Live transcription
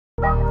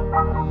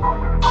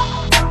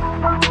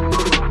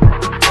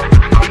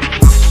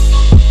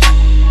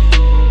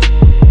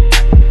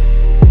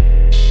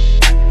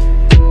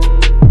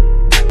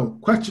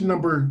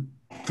number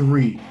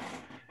 3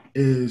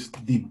 is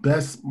the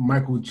best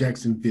Michael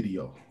Jackson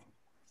video.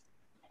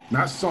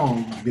 Not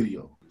song,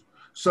 video.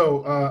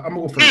 So I'm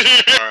gonna go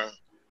first.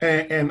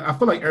 And I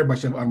feel like everybody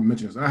should have honorable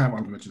mentions. I have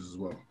honorable mentions as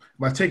well.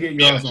 If I take it,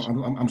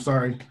 y'all, I'm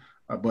sorry,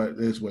 but it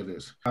is what it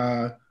is.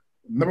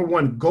 Number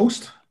 1,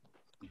 Ghost.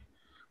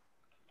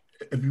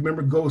 If you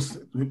remember Ghost,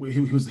 he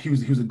was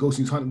a ghost.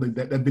 He was hunting. Like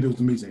that video was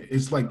amazing.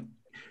 It's like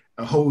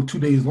a whole 2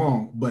 days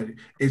long, but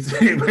it's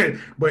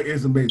but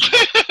it's amazing.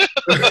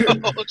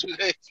 2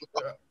 days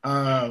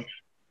long.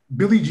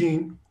 Billie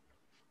Jean.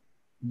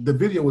 The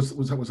video was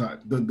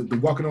hot. The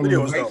walking on the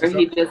video lights.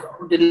 He just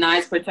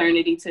denies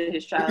paternity to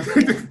his child.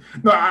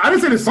 No, I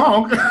didn't say the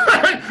song.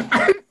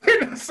 I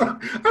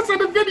said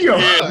the video.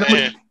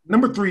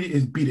 Number 3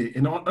 is Beat It,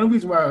 and the only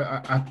reason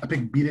why I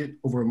picked Beat It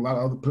over a lot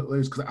of other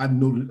players because I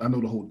know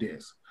the whole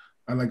dance.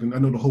 I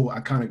know the whole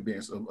iconic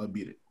dance of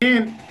Beat It.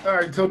 And all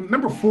right, so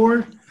number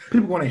 4,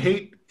 people want to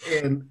hate,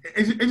 and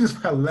it's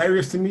just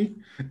hilarious to me.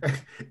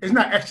 It's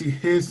not actually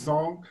his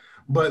song,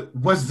 but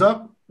 "What's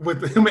Up"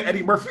 with him and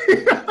Eddie Murphy.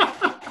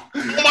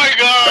 Oh my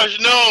gosh,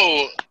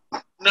 no.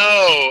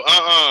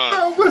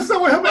 What's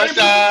up with him? What's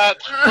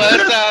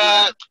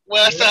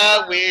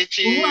up with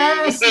you?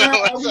 What's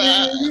up with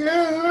you?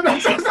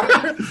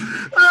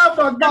 Oh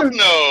my goodness.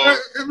 No.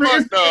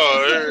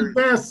 It's a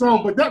bad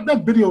song, but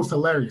that video is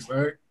hilarious,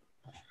 right?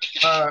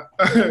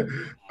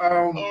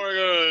 Oh my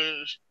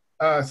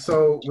gosh.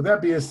 So with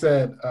that being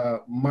said,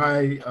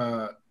 my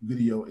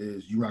video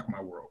is "You Rock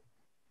My World."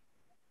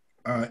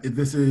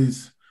 This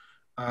is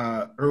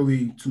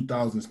early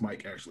 2000s,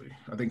 Mike. Actually,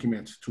 I think he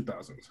meant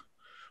 2000s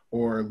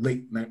or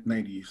late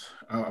 90s.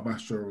 I'm not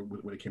sure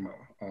when it came out.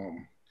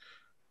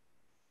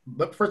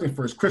 But first thing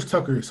first, Chris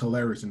Tucker is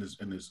hilarious in this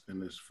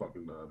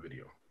fucking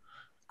video.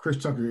 Chris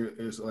Tucker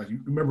is like, you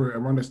remember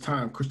around this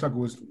time, Chris Tucker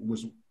was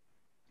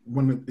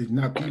one of, if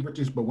not the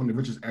richest, but one of the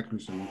richest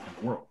actors in the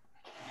world.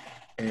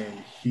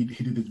 And he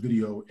did this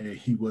video, and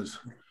he was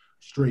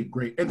straight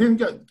great. And then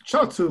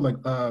shout out to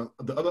like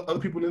the other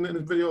people in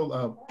this video.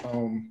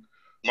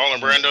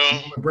 Marlon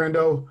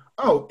Brando.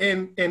 Oh,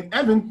 and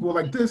Evan, well,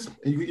 like this,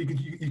 and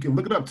you can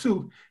look it up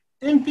too.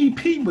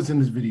 MVP was in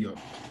this video.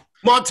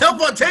 Montel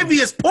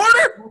Vontavious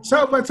Porter.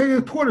 Montel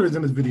Vontavious Porter is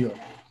in this video.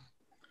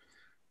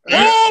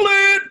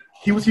 Ballin'!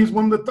 He was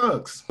one of the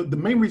thugs. The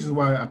main reason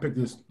why I picked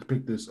this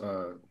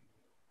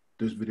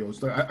video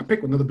is I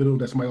picked another video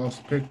that somebody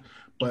else picked,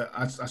 but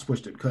I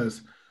switched it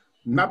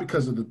not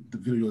because of the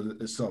video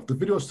itself. The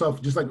video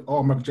itself, just like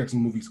all Michael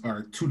Jackson movies,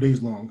 are 2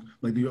 days long.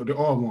 Like they're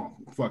all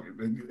long. Fuck it,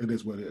 it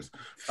is what it is.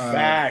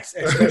 Facts,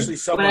 especially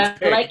someone's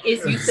pick. Like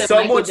if you said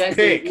Michael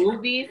Jackson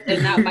movies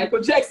and not Michael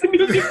Jackson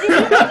music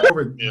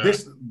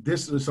videos.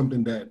 This is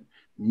something that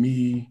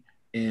me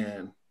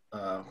and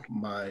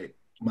my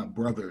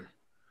brother,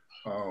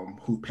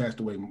 who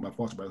passed away, my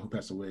foster brother who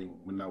passed away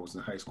when I was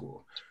in high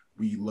school,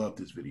 we loved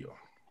this video.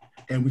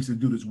 And we used to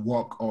do this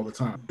walk all the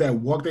time. That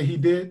walk he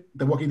did,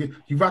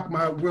 he rocked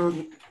my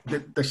world,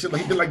 that shit,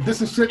 like he did like this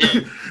and shit.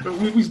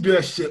 We used to do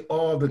that shit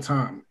all the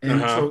time.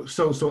 And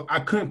so I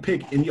couldn't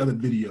pick any other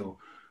video.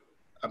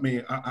 I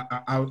mean,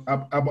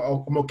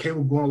 I'm okay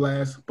with going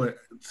last, but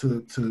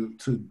to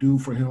do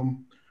for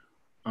him,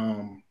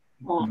 my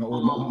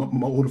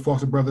older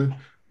foster brother,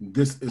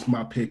 this is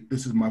my pick.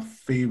 This is my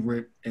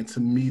favorite, and to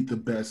me the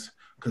best,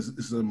 because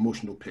it's an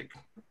emotional pick.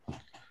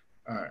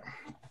 All right.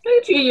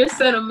 Thank you, your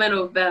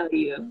sentimental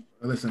value.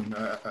 Listen,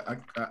 I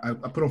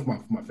put on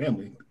for my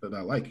family that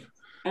I like.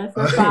 And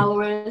for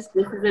followers,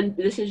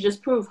 this is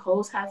just proof.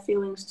 Hoes have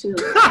feelings too.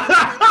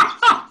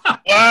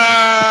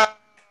 Wow.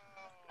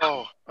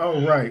 All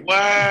right.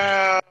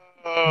 Wow.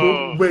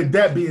 With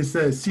that being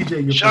said,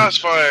 CJ, your shots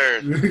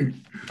fired. CJ,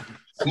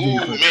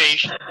 ooh, man,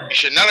 you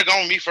should not have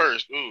gone with me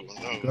first. Ooh,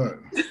 no.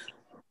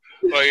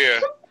 But yeah.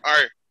 All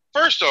right.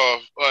 First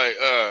off, like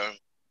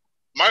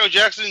Michael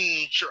Jackson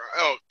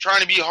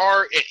trying to be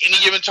hard at any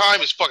given time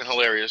is fucking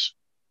hilarious.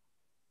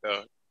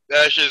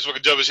 That shit is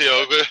fucking dumb as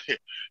hell.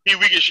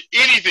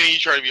 Anything he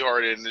trying to be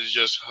hard in is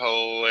just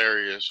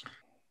hilarious.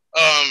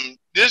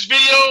 This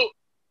video,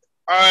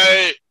 all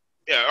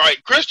right.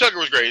 Chris Tucker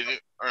was great.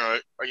 All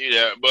right, I get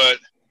that. But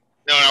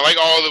no, I like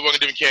all the fucking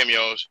different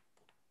cameos.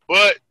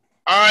 But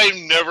I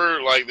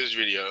never liked this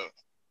video.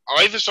 I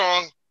like the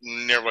song,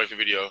 never liked the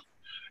video.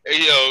 And,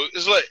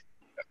 it's like,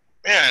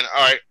 man,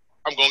 all right.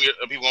 I'm gonna get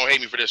people gonna hate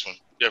me for this one,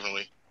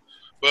 definitely.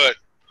 But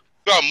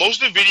throughout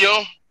most of the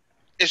video,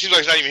 it seems like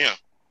it's not even him.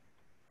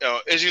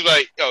 It seems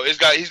like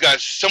he's got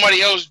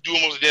somebody else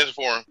doing most of the dancing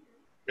for him.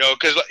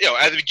 Because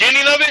at the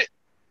beginning of it,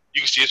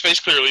 you can see his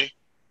face clearly.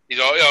 You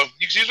can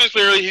see his face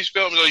clearly. He's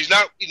filmed, so he's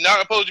not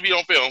supposed to be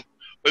on film.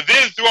 But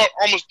then throughout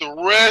almost the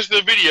rest of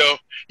the video,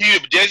 he's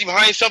either dancing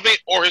behind something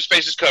or his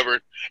face is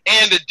covered,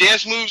 and the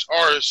dance moves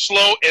are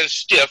slow and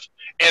stiff,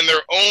 and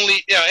they're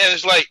only and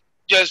it's like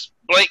just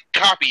blank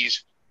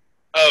copies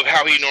of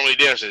how he normally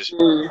dances.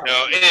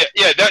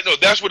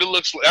 That's what it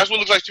looks like. That's what it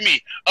looks like to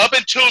me. Up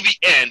until the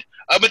end,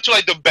 up until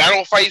like the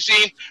battle fight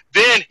scene,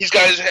 then he's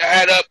got his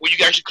head up where you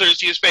can actually clearly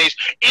see his face,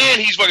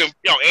 and he's fucking,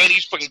 and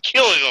he's fucking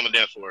killing it on the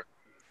dance floor.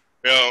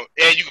 You know,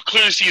 and you can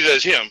clearly see that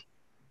it's him.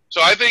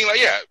 So I think, like,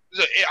 yeah,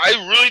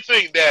 I really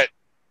think that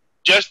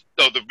just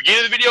the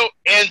beginning of the video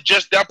and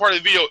just that part of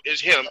the video is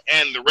him,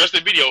 and the rest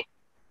of the video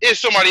is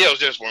somebody else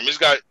just for him. It's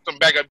got some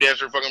backup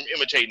dancer fucking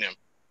imitating him.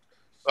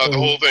 The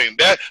whole thing.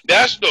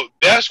 That's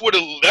what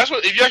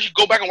if you actually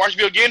go back and watch the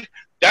video again,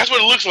 that's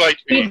what it looks like.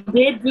 He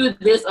did do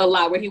this a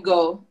lot, where he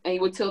go and he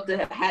would tilt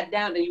the hat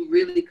down, and you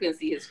really couldn't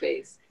see his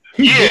face.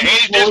 Yeah, and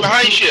he's dancing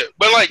behind shit.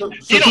 But like, the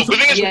thing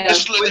is,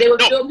 they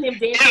would film him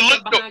dancing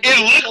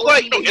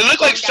it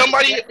looked like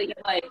somebody.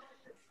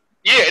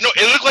 Yeah, no,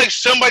 it looked like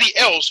somebody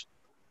else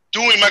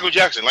doing Michael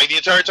Jackson, like the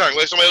entire time,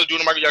 like somebody else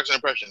doing a Michael Jackson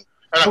impression.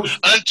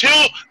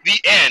 Until the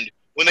end,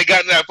 when they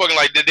got in that fucking,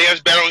 like, the dance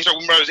battle and he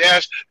started moving around his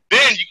ass,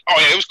 then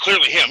it was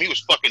clearly him. He was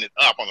fucking it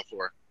up on the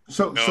floor.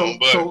 So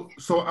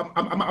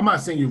I'm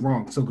not saying you're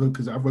wrong. So good,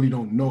 because I really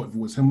don't know if it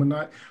was him or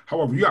not.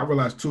 However, you gotta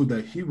realize too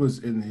that he was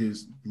in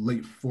his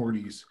late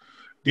 40s.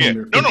 Yeah,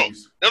 no,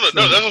 that's what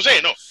I'm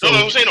saying. No.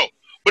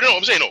 But no,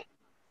 I'm saying no.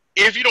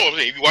 If you know what I'm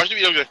saying, if you watch the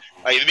video,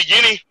 like in the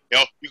beginning,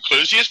 you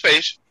clearly see his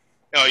face.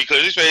 You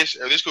clearly see his face.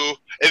 Everything's cool.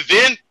 And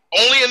then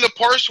only in the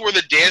parts where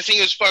the dancing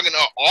is fucking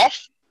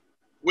off,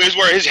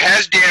 where his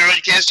hat's down,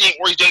 you can't see him,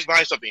 or he's dancing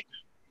behind something.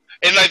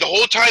 And like the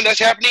whole time that's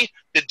happening,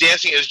 the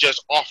dancing is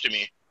just off to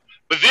me.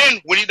 But then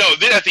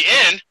then at the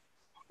end,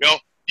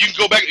 you can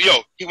go back.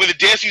 When the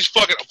dancing's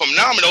fucking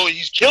phenomenal and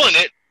he's killing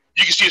it,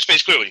 you can see his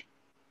face clearly.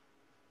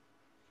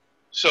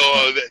 So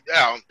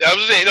that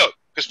was saying,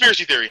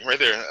 conspiracy theory right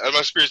there. That's my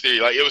conspiracy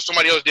theory. Like, it was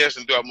somebody else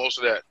dancing throughout most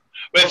of that.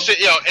 But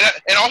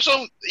and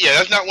also,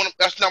 that's not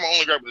my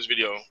only gripe with this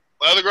video.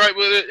 My other gripe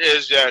with it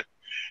is that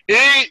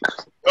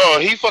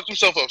he fucked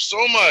himself up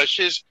so much.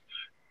 His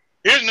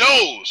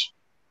nose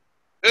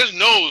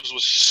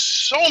was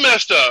so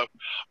messed up.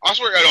 I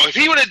swear, if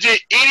he would have did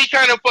any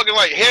kind of fucking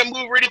like hand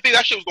move or anything,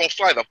 that shit was gonna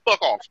fly the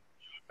fuck off.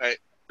 Right?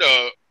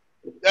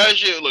 That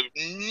shit looked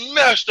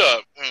messed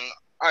up.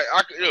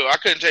 I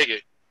couldn't take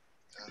it.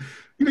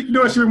 You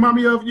know what she remind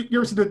me of? You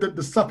ever see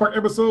the South Park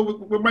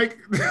episode with Mike?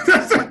 Yeah,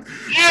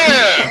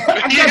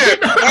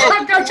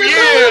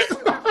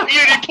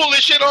 they pull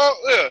this shit off.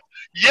 Yeah.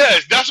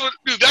 Yes, that's what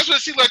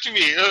it seemed like to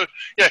me.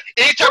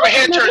 Anytime a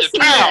head turns,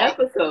 pow.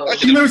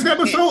 You never seen that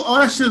episode? Oh,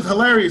 that shit's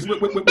hilarious.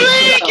 Blanket.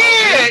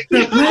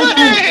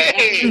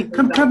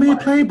 Come and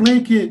play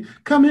blanket.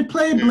 Come and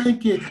play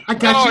blanket. I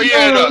got you.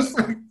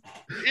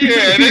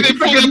 Yeah, and then they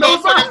pull the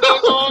nose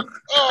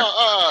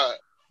off.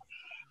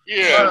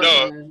 Yeah,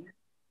 no.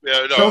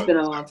 Yeah,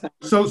 no.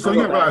 So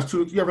you realize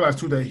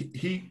too that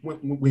he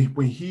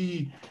when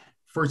he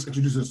first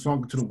introduced the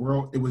song to the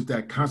world, it was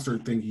that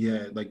concert thing he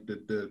had, like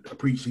the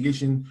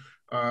appreciation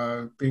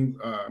thing.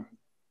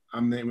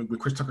 When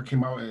Chris Tucker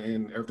came out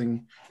and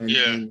everything,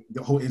 and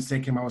the whole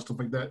Insane came out and stuff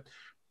like that.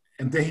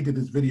 And then he did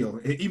this video.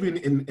 And even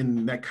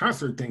in that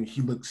concert thing,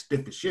 he looked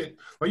stiff as shit.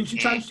 Like she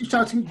tried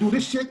to do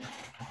this shit,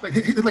 like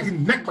his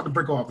neck about to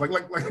break off. Like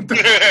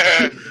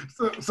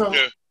so.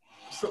 Yeah.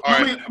 So,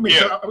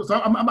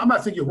 I'm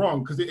not saying you're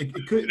wrong, because it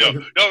could.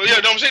 I'm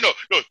saying no.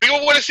 Think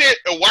about what it said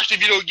and watch the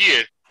video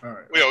again. All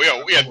right.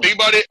 Think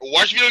about it.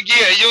 Watch the video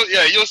again.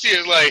 And you'll see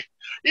it. Like,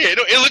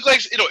 it looked like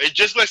it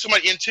just like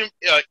somebody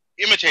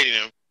imitating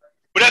him.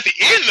 But at the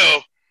end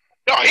though,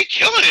 he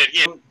killing it.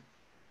 Yeah.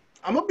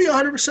 I'm gonna be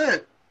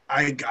 100%.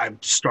 I'm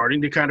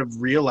starting to kind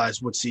of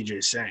realize what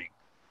CJ's saying.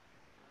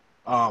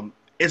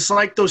 It's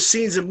like those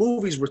scenes in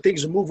movies where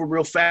things are moving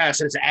real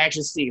fast and it's an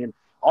action scene, and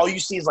all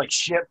you see is like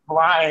shit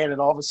flying, and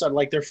all of a sudden,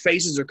 like, their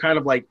faces are kind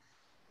of like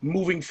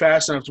moving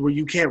fast enough to where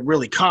you can't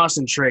really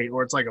concentrate,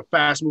 or it's like a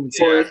fast moving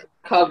scene. Or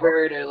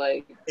covered, or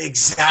like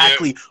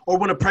exactly. Yeah. Or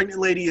when a pregnant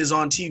lady is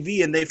on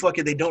TV and they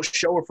don't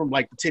show her from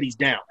like the titties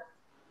down.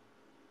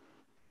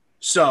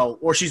 So,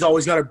 or she's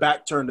always got her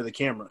back turned to the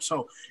camera.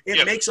 So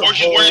it makes or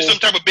she's wearing some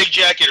type of big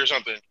jacket or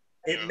something.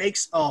 It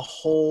makes a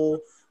whole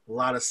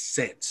lot of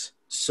sense.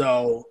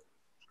 So,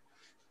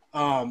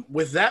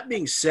 with that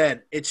being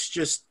said, it's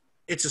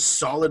a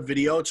solid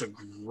video. It's a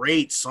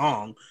great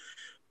song,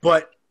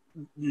 but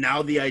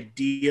now the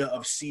idea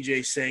of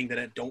CJ saying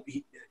that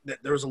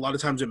that there was a lot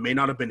of times it may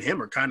not have been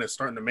him, or kind of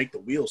starting to make the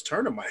wheels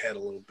turn in my head a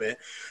little bit.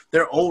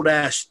 They're old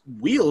ass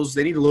wheels.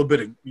 They need a little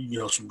bit of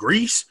some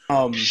grease.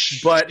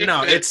 But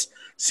no, it's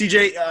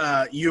CJ.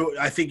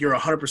 I think you're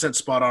 100%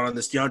 spot on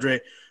this,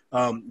 DeAndre.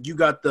 You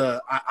got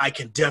I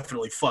can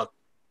definitely fuck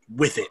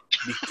with it,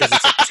 because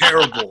it's a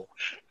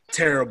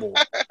terrible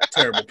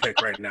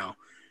pick right now.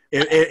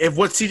 If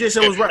what CJ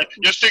said was right,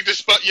 you stick the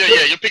spot. Yeah,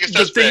 you pick a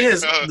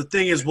suspect. The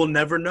thing is, we'll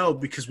never know,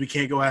 because we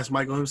can't go ask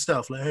Michael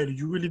himself. Like, hey, did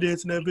you really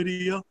dance in that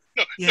video?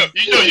 No, you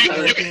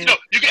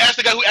can ask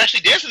the guy who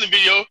actually danced in the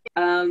video.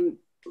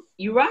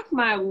 You Rock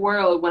My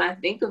World. When I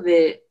think of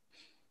it,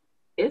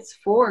 it's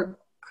for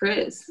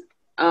Chris.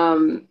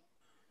 Like,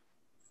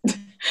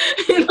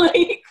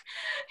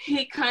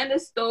 he kind of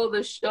stole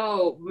the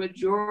show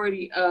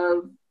majority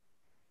of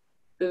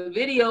the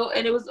video,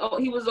 and he was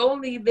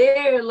only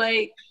there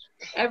like.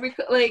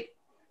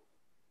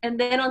 And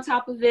then on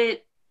top of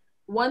it,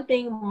 one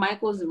thing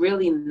Michael's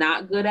really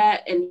not good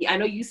at, and I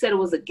know you said it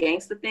was a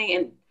gangster thing,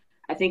 and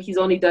I think he's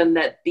only done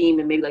that theme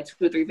in maybe like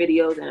 2 or 3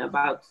 videos, and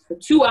about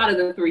 2 out of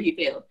the 3 he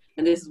failed,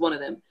 and this is one of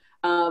them.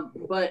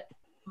 But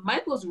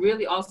Michael's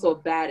really also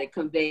bad at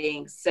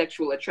conveying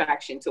sexual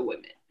attraction to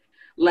women.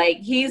 Like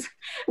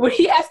when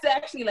he has to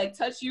actually like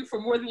touch you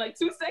for more than like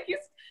 2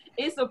 seconds,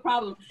 it's a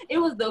problem. It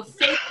was the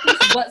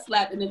fakest butt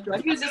slap in the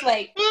joint. He was just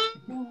like,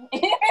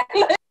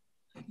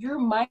 you're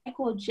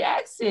Michael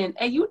Jackson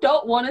and you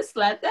don't want to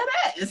slap that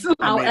ass.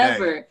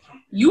 However,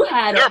 you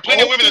had an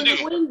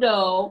open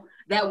window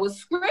that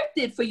was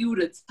scripted for you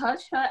to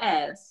touch her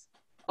ass.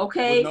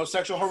 Okay? With no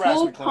sexual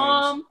harassment full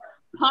palm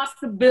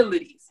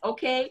possibilities.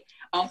 Okay?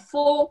 A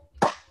full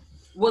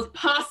was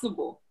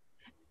possible.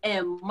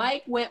 And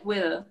Mike went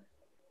with a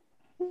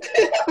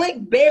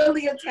like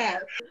barely a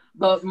tap.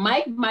 But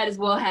Mike might as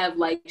well have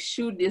like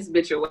shooed this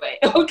bitch away.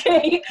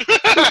 Okay?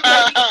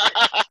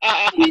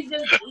 He's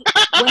just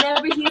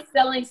whenever he's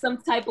selling some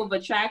type of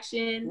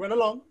attraction, run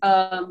along.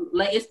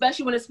 Like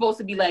especially when it's supposed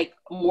to be like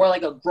more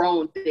like a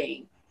grown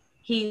thing.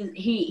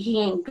 He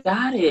ain't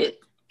got it.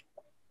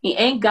 He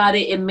ain't got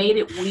it. It made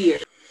it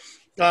weird.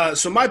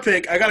 So my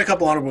pick, I got a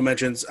couple honorable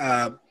mentions.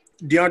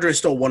 DeAndre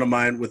stole one of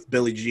mine with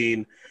Billie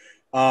Jean.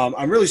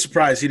 I'm really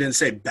surprised he didn't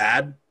say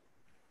Bad.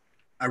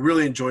 I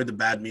really enjoyed the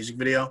Bad music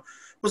video.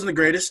 Wasn't the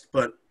greatest,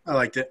 but I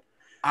liked it.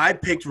 I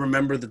picked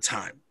Remember the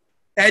Time.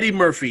 Eddie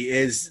Murphy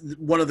is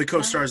one of the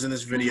co-stars in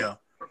this video.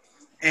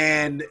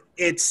 And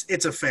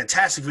it's a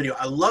fantastic video.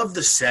 I love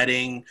the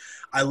setting.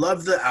 I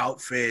love the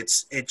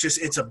outfits.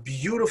 It's a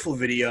beautiful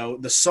video.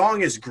 The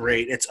song is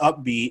great. It's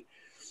upbeat.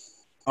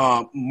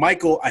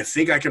 Michael, I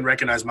think I can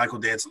recognize Michael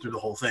dancing through the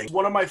whole thing.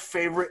 One of my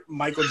favorite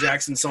Michael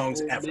Jackson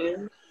songs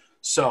ever.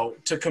 So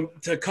to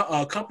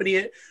accompany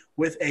it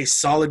with a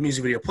solid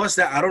music video. Plus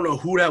that, I don't know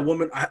who that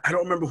woman, I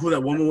don't remember who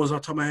that woman was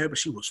off the top of my head, but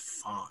she was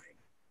fine.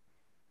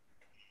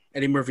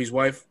 Eddie Murphy's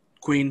wife,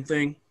 Queen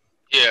thing.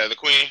 Yeah, the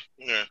Queen.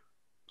 Yeah.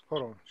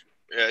 Hold on.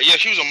 Yeah,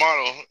 she was a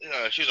model.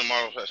 Yeah, she was a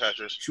model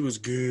actress. She was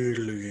good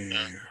looking.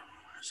 Yeah.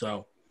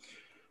 So,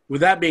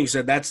 with that being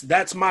said,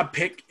 that's my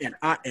pick, and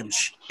I am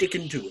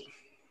sticking to it.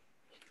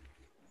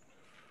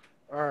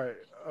 All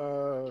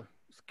right.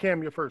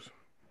 Cam, you're first.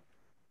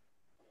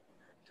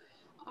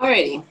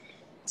 Alrighty.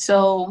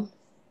 So,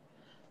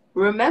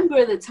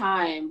 Remember the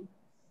Time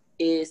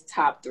is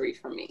top 3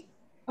 for me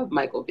of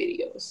Michael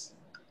videos.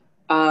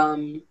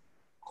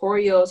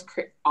 Choreo's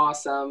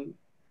awesome.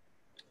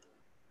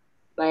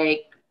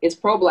 Like, it's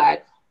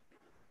pro-black,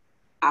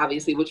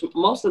 obviously, which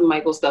most of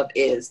Michael stuff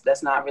is.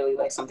 That's not really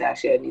like something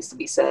actually that needs to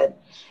be said.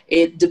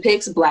 It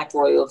depicts black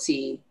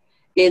royalty.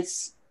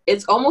 It's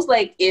almost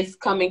like if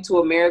Coming to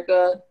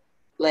America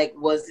like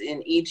was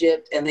in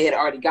Egypt and they had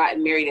already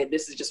gotten married and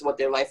this is just what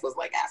their life was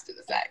like after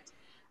the fact.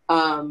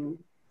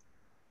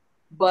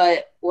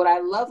 But what I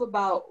love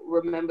about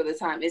Remember the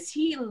Time is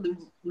he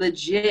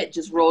legit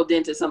just rolled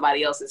into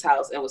somebody else's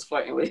house and was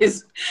flirting with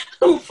this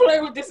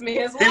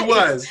man's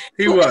wife.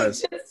 He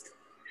was.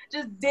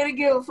 Just didn't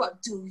give a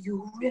fuck. Do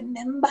you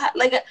remember?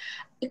 Like,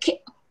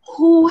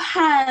 who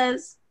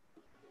has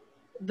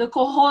the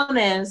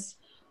cojones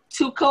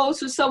to go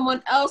to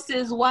someone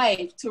else's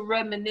wife to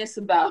reminisce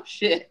about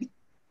shit?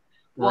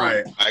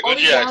 Right.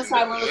 Only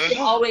downside was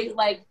always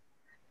like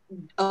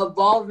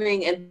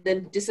evolving and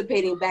then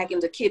dissipating back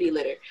into kitty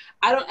litter.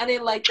 I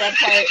didn't like that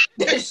part.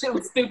 That shit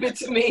was stupid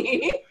to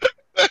me.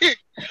 Hey,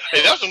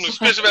 that's some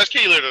expensive ass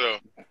kitty litter though.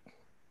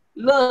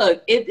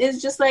 Look,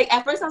 it's just like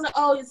at first I was like,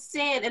 oh, it's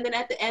sand, and then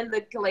at the end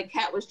the like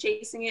cat was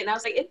chasing it, and I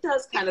was like, it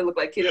does kind of look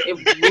like kitty. It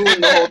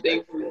ruined the whole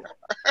thing for me.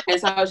 And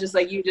so I was just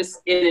like, you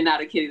just in and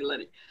out of kitty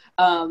litter.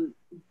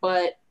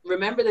 But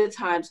Remember the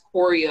Time's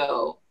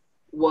choreo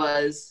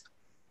was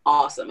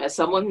awesome. As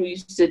someone who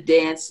used to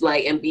dance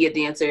like and be a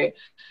dancer,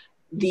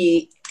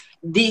 the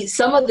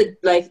some of the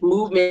like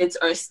movements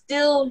are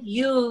still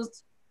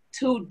used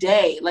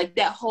today. Like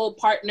that whole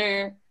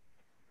partner,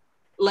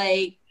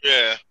 like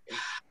yeah.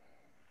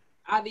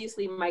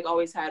 Obviously, Mike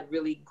always had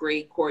really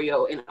great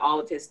choreo in all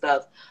of his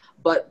stuff,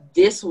 but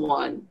this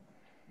one,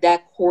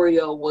 that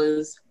choreo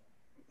was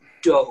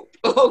dope.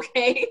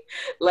 Okay,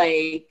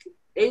 like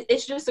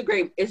it's just a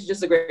great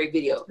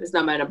video. It's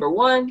not my number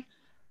one,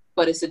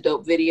 but it's a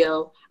dope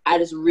video. I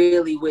just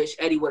really wish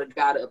Eddie would have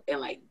got up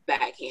and like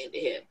backhanded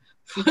him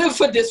for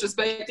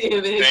disrespecting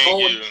him in his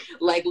own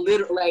like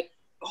literal like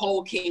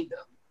whole kingdom.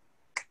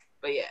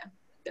 But yeah,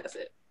 that's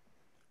it.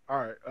 All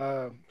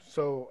right,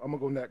 so I'm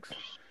gonna go next.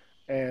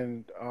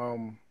 And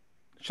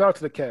shout out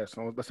to the cast.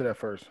 Let's say that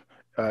first.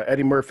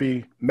 Eddie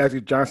Murphy,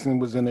 Magic Johnson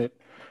was in it.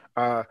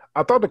 I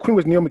thought the Queen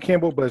was Naomi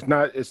Campbell, but it's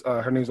not. It's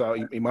her name's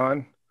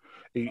Iman.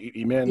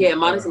 Iman. Yeah,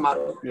 Iman is a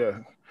model. Yeah.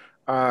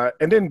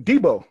 And then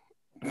Debo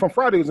from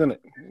Friday was in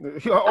it.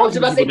 I was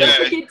about to say,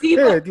 don't forget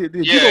Debo. Debo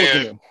was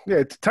in it.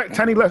 Yeah,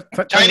 Tiny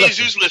Tiny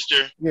Zeus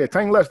Lister. Yeah,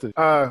 Tiny Lester.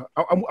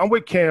 I'm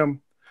with Cam.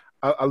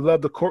 I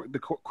love the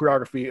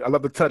choreography. I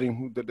love the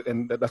tutting,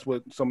 and that's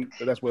what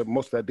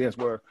most of that dance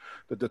were,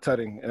 the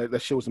tutting, and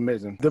that shit was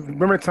amazing. The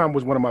Remember Time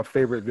was one of my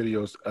favorite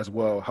videos as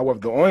well. However,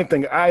 the only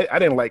thing I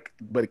didn't like,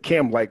 but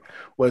Cam liked,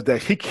 was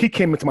that he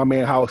came into my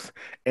man's house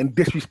and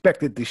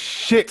disrespected the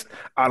shit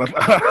out of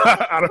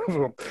out of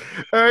him.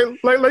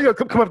 Like he'll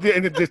come up there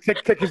and just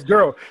take his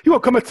girl. He will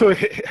come into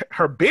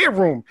her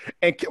bedroom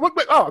and get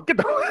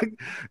the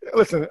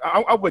listen.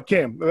 I would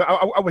Cam.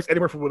 I wish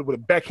Eddie Murphy would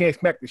have backhand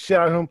smacked the shit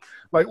out of him.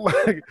 Like,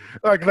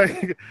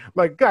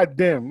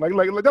 goddamn, like,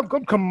 don't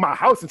come to my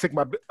house and take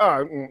my.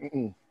 All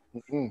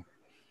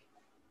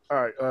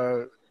right,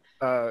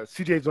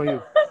 CJ's on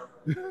you.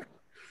 All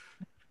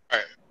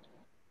right.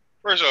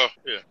 First off,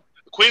 yeah,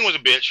 the Queen was a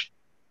bitch.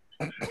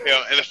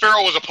 Yeah, and the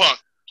Pharaoh was a punk.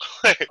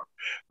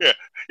 yeah.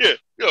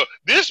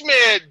 This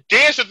man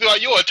dancing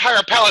throughout your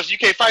entire palace. You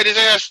can't fight his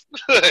ass.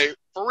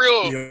 For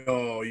real.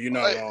 Yo, you're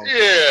not wrong.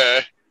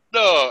 Yeah.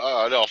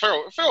 No.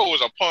 Pharaoh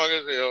was a punk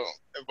as hell.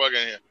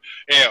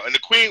 Yeah, and the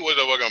Queen was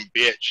a fucking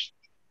bitch.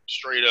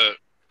 Straight up.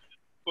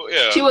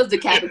 Yeah. She was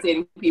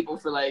decapitating people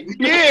for like.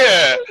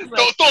 Yeah. like,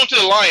 throw them to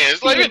the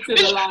lions. Like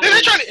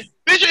they're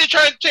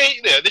trying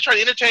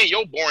to entertain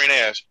your boring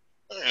ass.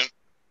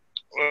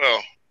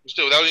 Well,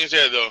 still, that was being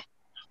said though.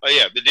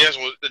 Yeah, the dance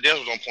was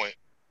on point.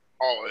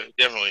 Oh,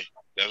 definitely,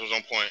 dance was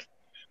on point.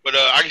 But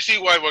I can see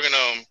why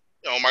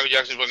Michael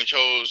Jackson fucking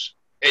chose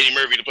Eddie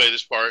Murphy to play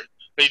this part.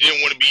 He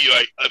didn't want to be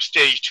like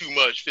upstage too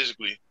much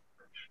physically.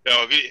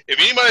 If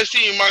anybody's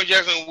seen Michael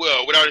Jackson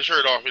without his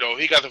shirt off,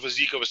 he got the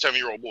physique of a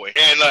 7-year-old boy.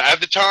 And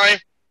at the time,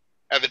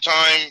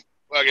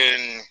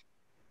 fucking,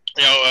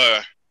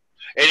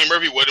 Eddie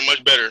Murphy wasn't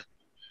much better.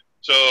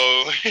 So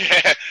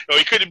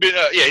he could have been.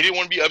 He didn't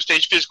want to be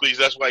upstage physically,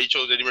 so that's why he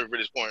chose Eddie Murphy for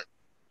this point.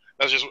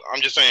 I'm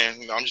just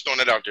saying. I'm just throwing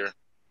that out there.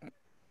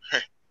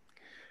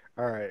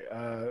 All right.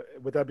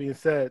 With that being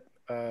said,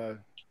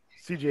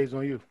 CJ's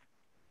on you.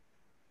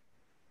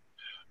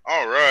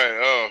 All right.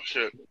 Oh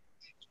shit.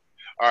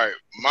 All right.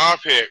 My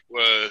pick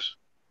was.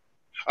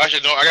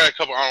 Actually, no. I got a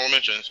couple honorable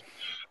mentions.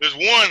 There's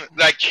one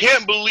that I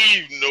can't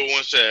believe no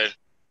one said,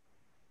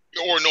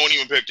 or no one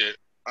even picked it.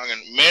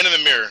 Man in the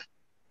Mirror.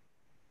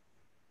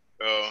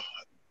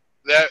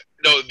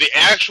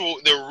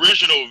 The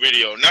original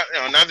video,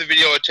 not the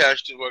video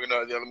attached to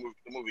the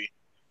movie,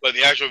 but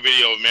the actual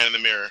video of Man in the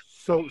Mirror.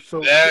 So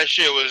that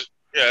shit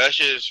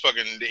is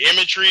fucking. The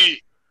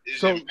imagery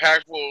is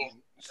impactful.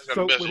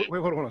 So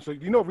wait, hold on. So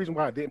you know the reason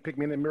why I didn't pick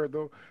Man in the Mirror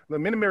though? The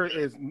Man in the Mirror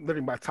is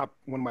literally one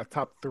of my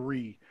top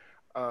 3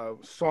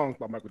 songs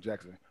by Michael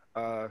Jackson.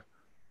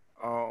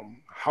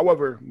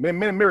 However, Man in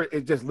the Mirror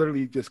is just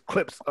literally just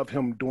clips of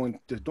him doing.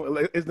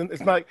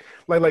 It's not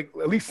like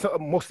at least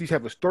most of these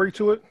have a story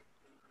to it.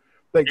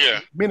 Like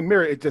Man in the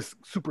Mirror, it just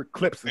super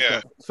clips and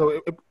stuff.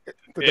 So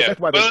that's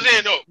why. But I'm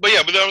saying no.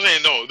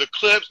 The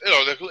clips,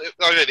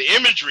 the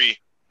imagery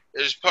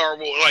is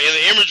powerful. Like, and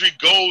the imagery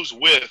goes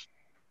with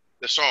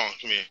the song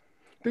to me.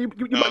 They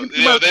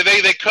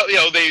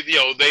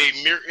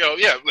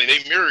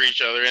mirror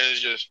each other, and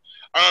it's just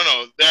I don't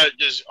know. That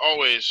just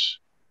always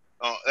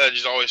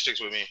sticks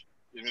with me.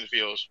 Gives me the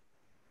feels.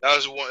 That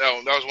was one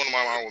of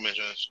my honorable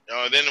mentions.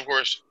 Then of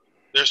course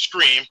there's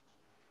Scream.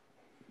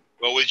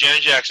 Well, with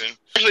Janet Jackson.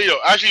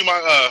 Actually,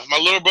 my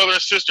little brother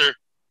and sister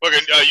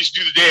fucking used to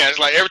do the dance.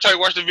 Like every time I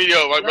watch the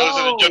video, my brother and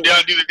sister jump down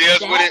and do the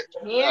dance with it.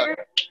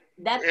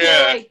 That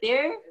hair right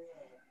there.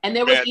 And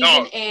there was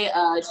even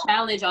a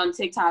challenge on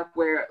TikTok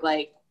where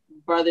like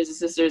brothers and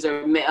sisters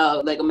or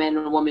like a man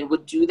and a woman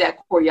would do that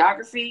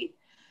choreography.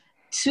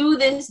 To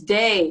this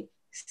day,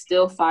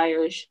 still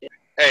fire as shit.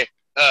 Hey,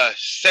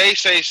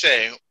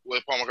 say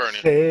with Paul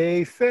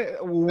McCartney. Say.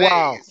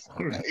 Wow.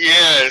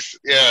 Yes.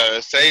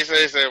 Say Paul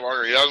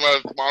McCartney. That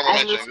was my honorable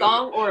mention. As a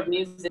song or a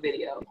music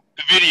video?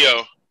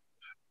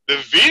 The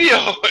video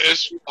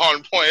is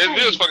on point. The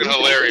video is fucking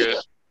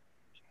hilarious.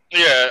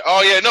 Yeah.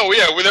 Oh yeah. No.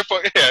 Yeah. They're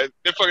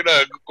fucking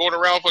going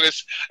around fucking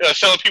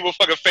selling people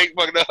fucking fake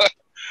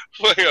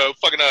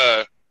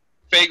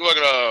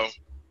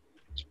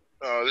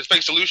this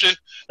fake solution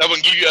that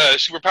would give you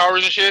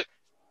superpowers and shit.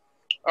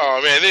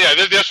 Oh man,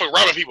 they're just fucking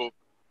robbing people.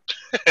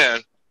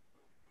 And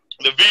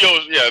the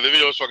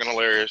video is fucking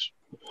hilarious.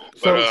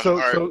 So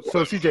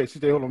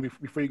CJ, hold on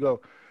before you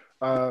go.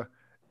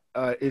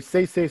 Is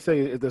Say is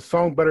the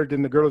song better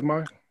than The Girl Is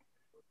Mine?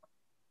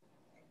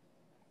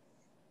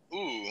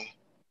 Ooh,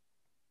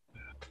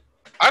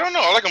 I don't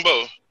know. I like them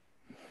both.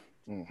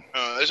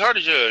 It's hard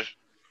to judge.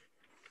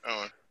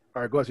 All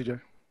right, go ahead, CJ.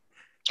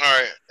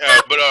 All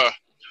right, but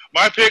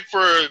my pick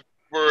for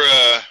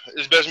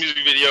his best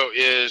music video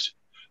is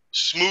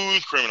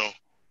Smooth Criminal.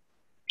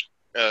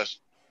 Yes.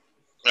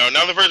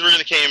 Not the first version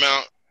that came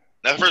out.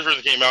 But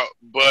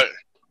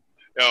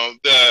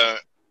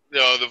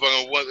the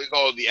fucking what they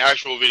call the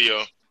actual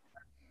video.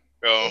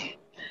 From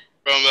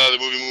the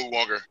movie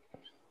Moonwalker.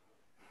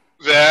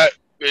 That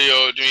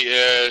video to me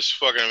is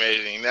fucking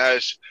amazing.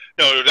 That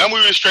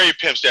movie is straight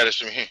pimp status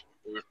to me.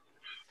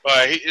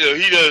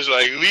 He does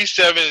like at least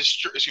 7.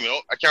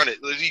 I counted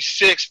at least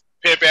 6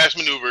 pimp ass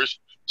maneuvers,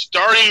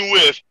 starting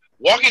with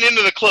walking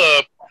into the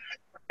club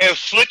and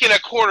flicking a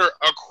quarter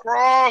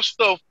across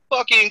the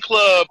fucking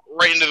club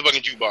right into the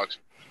fucking jukebox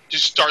to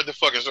start the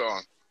fucking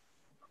song.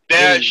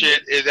 That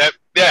shit is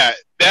that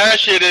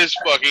shit is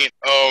fucking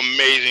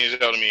amazing as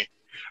hell to me.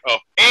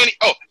 And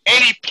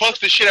he punks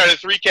the shit out of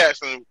 3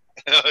 cats in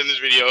this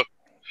video.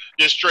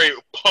 Just straight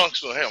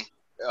punks on him.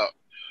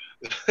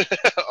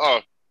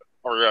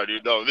 Oh yeah,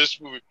 dude. No, this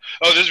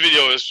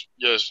video is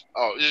it's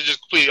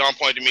just completely on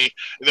point to me.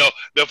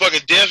 The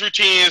fucking dance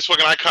routine is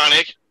fucking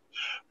iconic.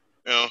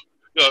 To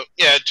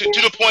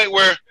the point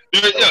where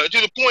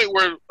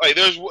like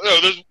there's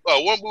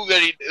one move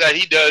that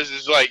he does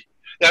is like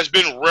that's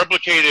been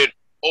replicated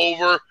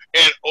over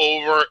and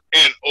over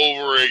and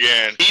over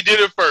again. He did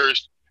it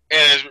first and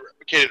has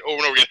replicated over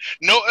and over again.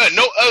 No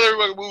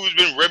other move has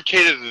been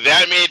replicated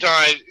that many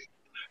times.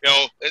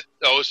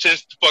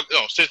 Since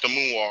the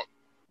moonwalk.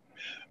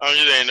 I'm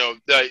just saying,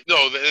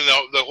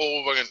 the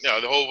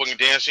whole fucking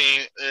dance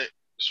scene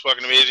is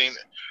fucking amazing.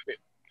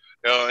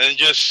 And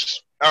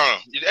just I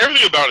don't know,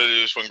 everything about it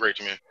is fucking great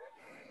to me.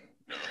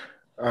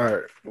 All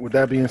right. With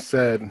that being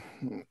said,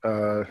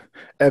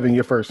 Evan,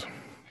 you're first.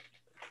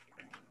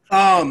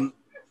 Y'all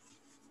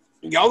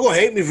gonna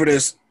hate me for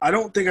this. I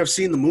don't think I've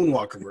seen the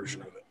Moonwalker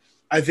version of it.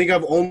 I think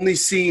I've only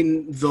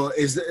seen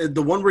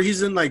the one where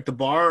he's in like the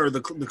bar or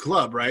the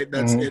club, right?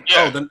 That's it.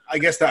 Yeah. Oh, then I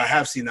guess that I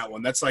have seen that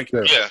one. That's like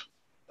yeah.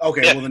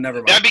 Okay, well then never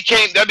mind. That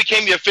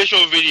became the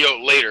official video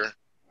later.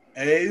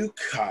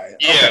 Okay.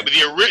 Yeah, okay. But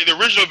the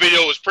original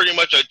video was pretty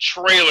much a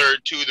trailer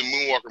to the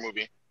Moonwalker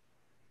movie.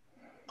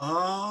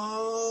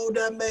 Oh,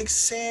 that makes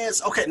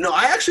sense. Okay, no,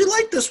 I actually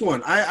like this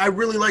one. I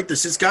really like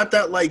this. It's got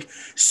that like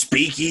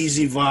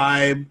speakeasy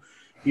vibe,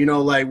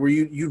 like where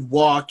you'd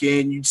walk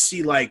in, you'd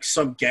see like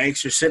some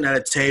gangster sitting at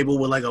a table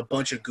with like a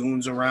bunch of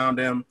goons around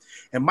him,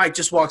 and Mike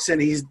just walks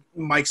in.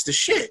 Mike's the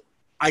shit.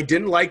 I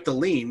didn't like the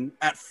lean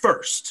at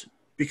first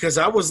because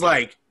I was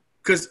like,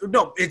 it's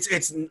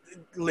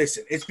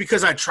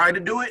because I tried to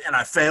do it and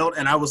I failed,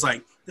 and I was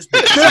like, this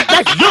bitch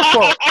that's your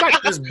fault.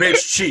 This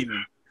bitch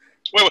cheating.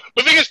 Wait, but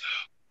the thing is,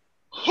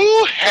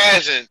 who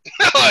hasn't?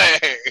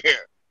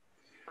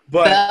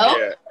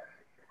 But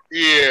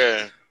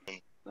yeah.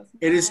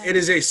 It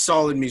is a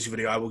solid music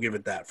video. I will give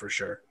it that for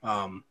sure.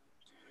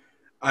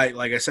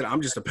 Like I said,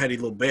 I'm just a petty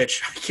little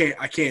bitch.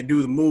 I can't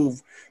do the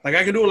move. Like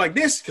I can do it like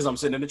this because I'm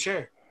sitting in a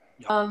chair.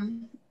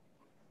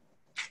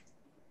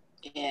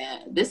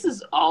 Yeah, this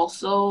is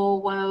also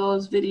one of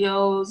those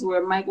videos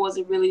where Mike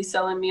wasn't really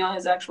selling me on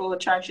his actual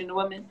attraction to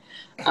women.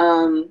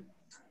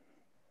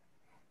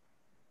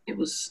 It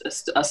was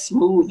a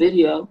smooth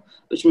video,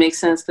 which makes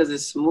sense because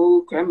it's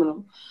Smooth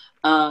Criminal.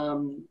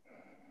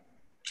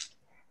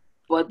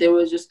 But there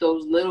was just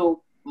those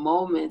little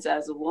moments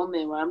as a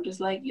woman where I'm just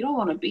like, you don't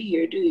want to be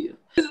here, do you?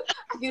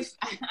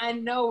 I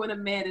know when a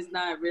man is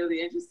not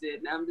really interested,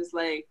 and I'm just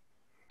like,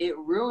 it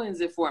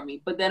ruins it for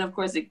me. But then, of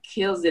course, it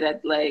kills it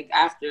at like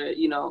after,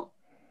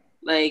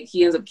 like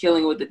he ends up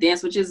killing it with the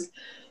dance, which is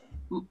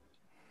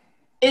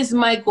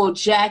Michael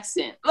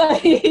Jackson.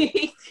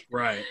 Like,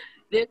 right.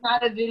 There's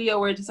not a video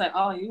where it's just like,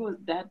 oh,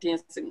 that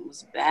dancing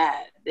was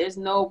bad. There's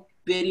no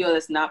video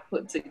that's not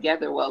put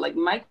together well. Like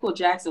Michael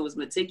Jackson was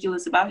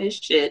meticulous about his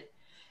shit,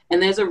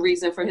 and there's a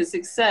reason for his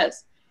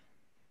success.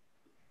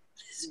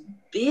 This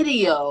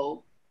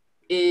video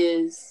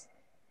is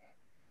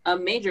a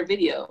major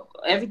video.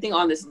 Everything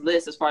on this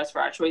list, as far as for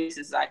our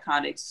choices, is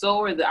iconic.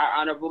 So are our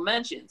honorable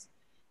mentions.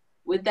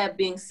 With that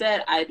being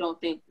said, I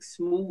don't think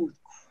Smooth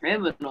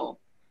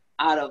Criminal,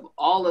 out of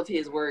all of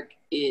his work,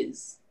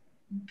 is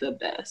the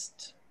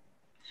best.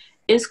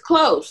 It's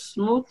close.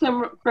 Smooth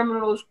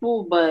Criminal is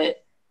cool,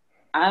 but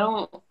I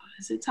don't.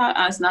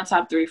 It's not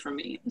top 3 for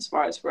me as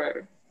far as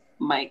for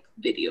Mike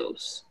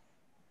videos.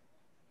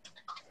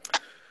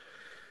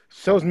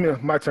 So it's me,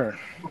 my turn.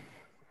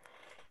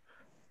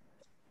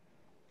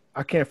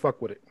 I can't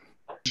fuck with it.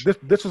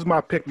 This was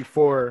my pick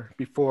before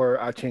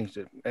I changed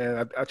it,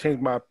 and I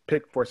changed my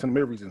pick for some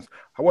reasons.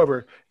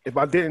 However, if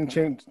I didn't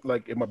change,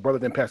 like if my brother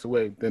didn't pass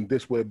away, then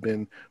this would have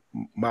been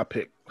my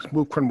pick.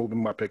 Smooth Criminal would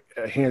be my pick,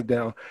 hands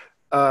down.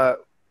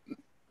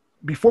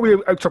 Before we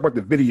talk about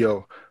the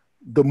video,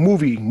 the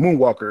movie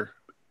Moonwalker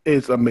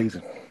is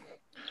amazing.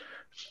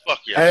 Fuck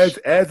yes.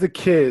 As a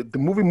kid, the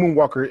movie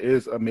Moonwalker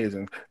is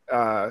amazing.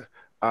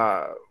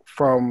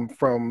 From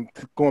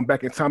going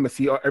back in time to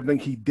see everything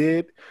he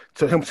did,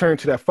 to him turning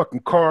to that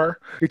fucking car.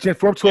 He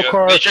transformed to a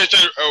car. He turned to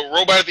a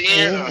robot at the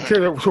end.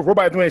 So a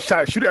robot at the end,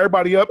 shooting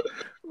everybody up.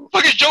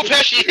 Fucking Joe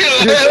Pesci.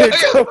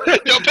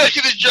 Joe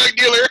Pesci, the drug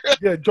dealer.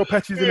 Yeah, Joe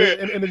Pesci's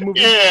in this movie.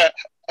 Yeah,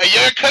 a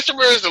young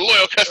customer is a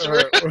loyal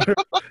customer.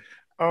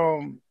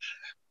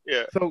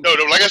 Yeah. So, no.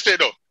 Like I said,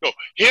 no.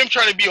 Him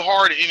trying to be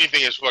hard at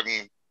anything is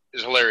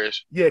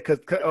hilarious. Yeah, because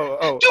do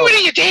it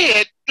and you're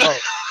dead.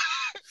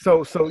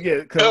 So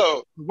yeah.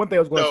 One thing I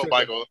was going to say,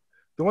 Michael.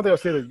 The one thing I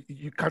was saying is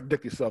you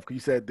contradict yourself because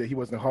you said that he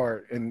wasn't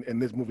hard in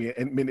this movie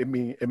and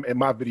in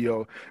my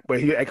video,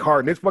 but he act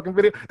hard in this fucking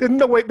video. There's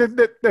no way.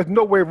 There's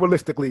no way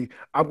realistically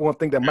I'm going to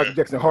think that Michael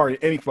Jackson hard in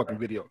any fucking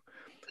video.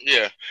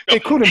 Yeah.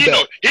 Including he,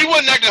 that. He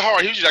wasn't acting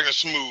hard. He was just acting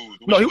smooth.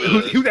 No, he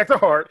was acting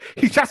hard.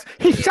 He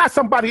shot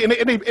somebody and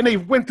they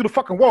went through the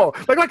fucking wall.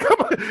 Like come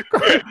on.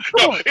 Come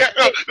on.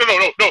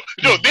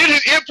 No. Then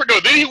his imprint. No,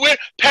 then he went,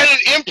 patted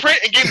his imprint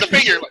and gave him the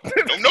finger.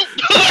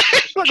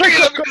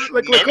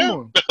 Like, come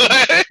on.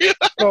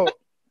 So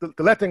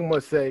the last thing I'm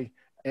gonna say,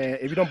 and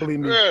if you don't believe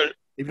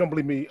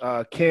me,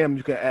 Cam,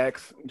 you can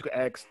ask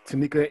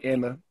Tanika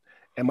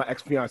and my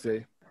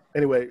ex-fiance.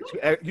 Anyway,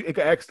 you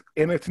can ask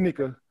Anna and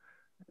Tanika.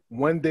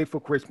 One day for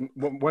Christmas,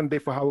 one day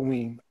for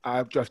Halloween,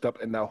 I've dressed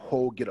up in that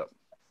whole get up.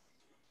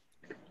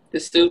 The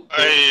suit,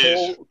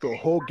 the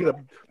whole get up,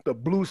 the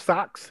blue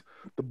socks,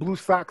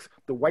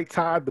 the white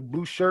tie, the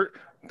blue shirt,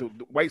 the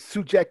white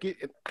suit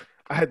jacket.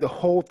 I had the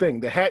whole thing.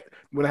 The hat,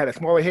 when I had a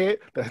smaller head,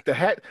 the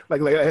hat,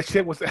 like that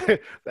shit was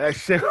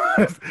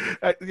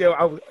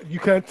you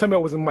can't tell me I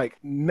wasn't Mike.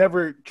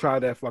 Never try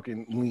that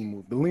fucking lean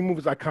move. The lean move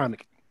is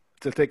iconic.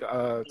 To take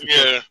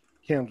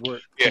Cam's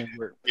work.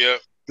 Yeah.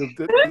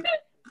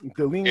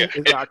 The lean is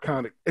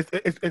iconic.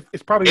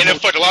 It's probably and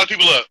it fucked a lot of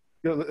people up.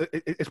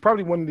 It's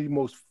probably one of the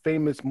most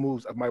famous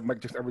moves of Mike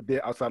Jackson ever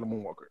did outside of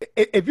Moonwalker.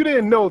 If you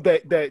didn't know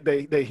that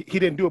he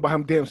didn't do it by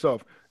him damn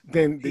self,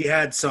 then he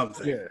had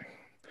something. Yeah.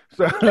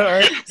 So,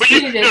 but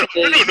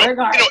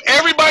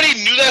everybody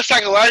knew that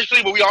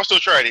psychologically, but we also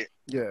tried it.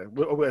 Yeah,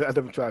 I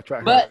never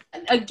tried. But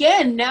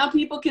again, now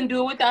people can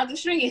do it without the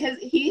string.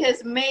 He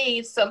has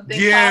made something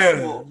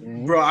possible.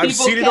 Bro, I've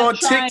seen it on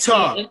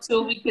TikTok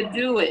until we could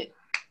do it.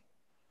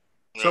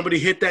 Somebody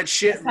hit that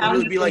shit, and it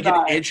would be like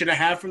an inch and a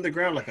half from the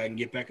ground. Like, I can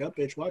get back up,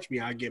 bitch. Watch me.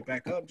 I get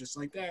back up just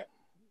like that.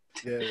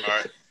 Yeah. All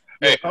right.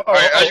 Hey,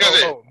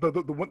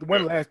 the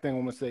one last thing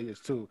I'm gonna say is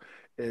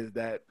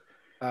that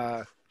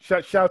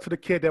shout out to the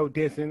kid that was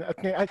dancing.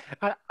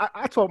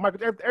 I told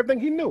Michael everything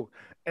he knew,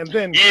 and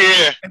then you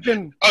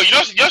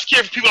just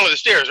care for people on the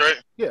stairs,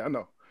 right? Yeah, I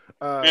know.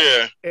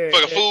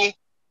 Like a fool.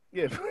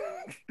 Yeah,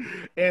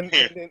 and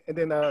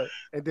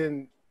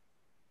then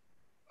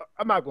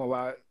I'm not gonna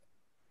lie.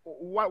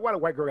 Why the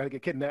white girl got to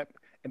get kidnapped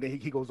and then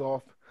he goes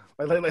off?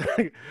 He always runs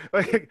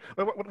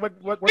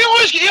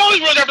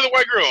after the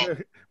white girl.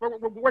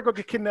 White girl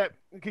get kidnapped.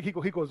 He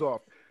goes off.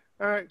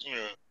 All right.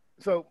 Yeah.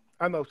 So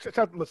I know.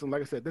 Listen,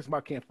 like I said, this is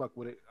my can't fuck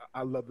with it.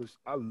 I love this.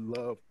 I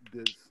love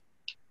this.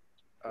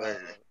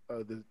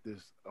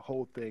 This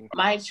whole thing.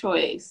 My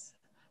choice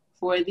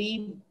for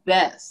the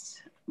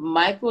best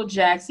Michael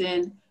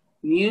Jackson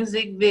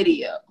music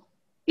video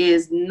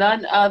is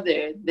none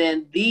other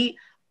than the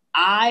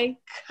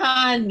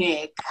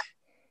iconic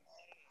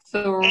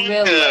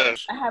Thriller.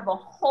 I have a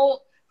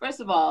whole. First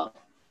of all,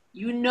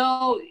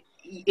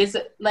 it's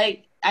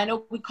like I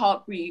know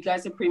you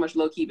guys have pretty much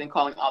low key been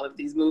calling all of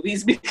these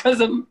movies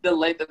because of the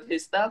length of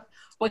his stuff.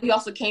 But he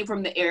also came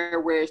from the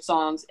era where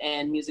songs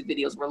and music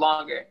videos were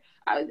longer.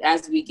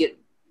 As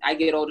I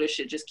get older,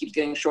 shit just keeps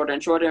getting shorter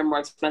and shorter and more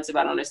expensive.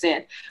 I don't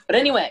understand. But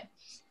anyway,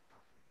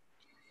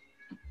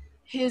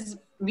 his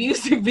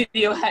music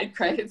video had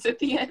credits at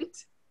the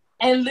end.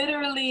 And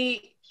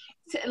literally,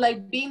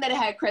 being that it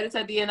had credits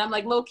at the end, I'm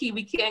like, low-key,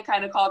 we can't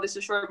kind of call this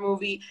a short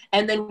movie.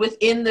 And then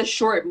within the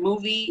short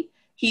movie,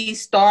 he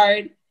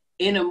starred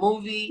in a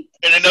movie.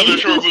 In another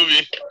short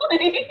movie.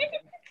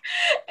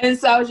 And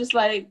so I was just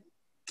like,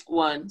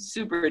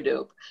 super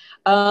dope.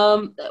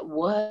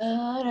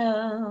 What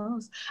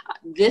else?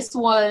 This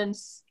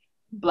one's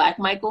Black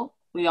Michael.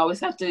 We always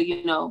have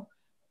to,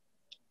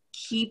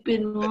 keep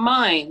in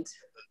mind.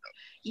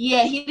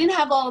 Yeah, he didn't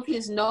have all of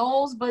his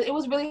nose, but it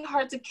was really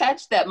hard to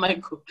catch that,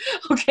 Michael.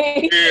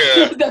 Okay?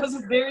 Yeah. That was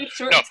a very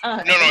short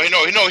time. No.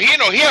 He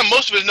had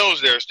most of his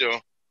nose there still.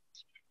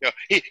 Yeah,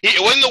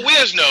 it wasn't the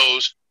Wiz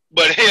nose,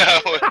 but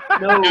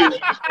no.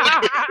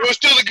 It was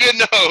still a good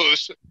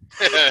nose.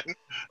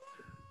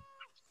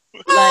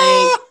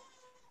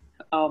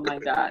 Oh my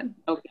God.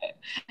 Okay.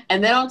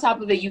 And then on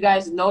top of it, you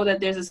guys know that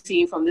there's a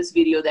scene from this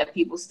video that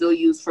people still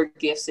use for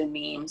GIFs and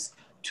memes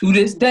to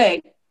this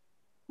day,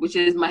 which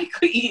is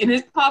Michael eating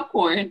his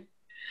popcorn.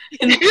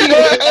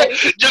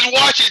 Just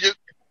watching it.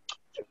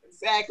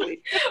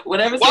 Exactly.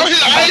 Whatever. Why was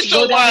his eyes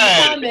so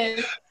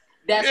wide?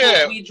 That's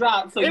what we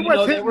dropped, so you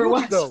know that we're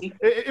watching.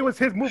 It was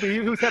his movie.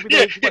 He was happy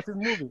to watch his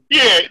movie.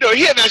 Yeah,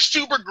 he had that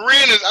super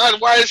grin, his eyes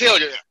wide as hell.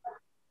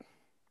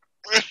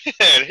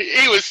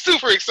 He was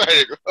super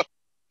excited, bro.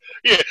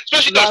 Yeah,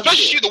 especially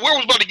the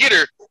werewolf was about to get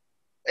her,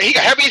 and he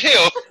got happy as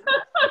hell.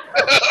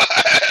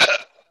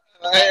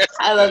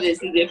 I love this,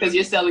 CJ, because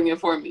you're selling it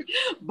for me.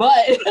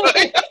 But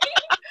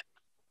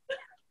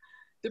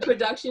the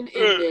production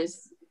in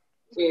this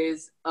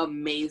is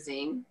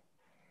amazing.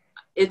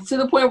 It's to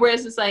the point where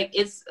it's just like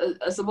it's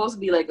supposed to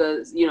be like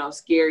a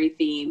scary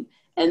theme,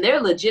 and there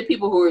are legit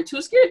people who are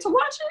too scared to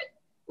watch it,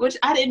 which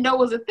I didn't know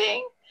was a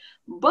thing.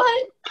 But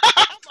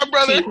my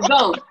brother,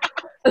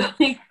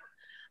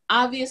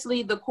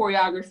 obviously the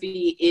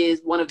choreography is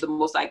one of the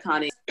most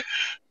iconic.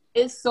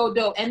 It's so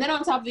dope, and then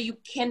on top of it, you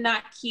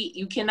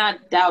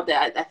cannot doubt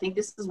that. I think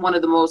this is one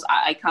of the most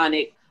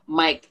iconic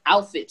Mike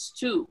outfits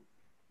too,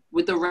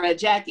 with the red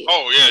jacket.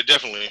 Oh yeah,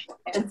 definitely.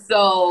 And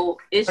so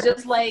it's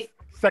just like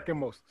second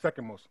most.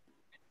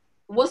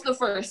 What's the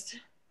first?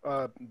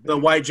 The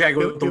white jacket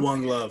with the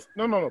one glove.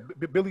 No.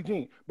 Billie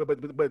Jean.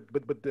 But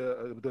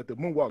the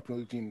moonwalk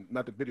Billie Jean,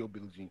 not the video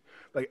Billie Jean.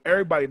 Like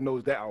everybody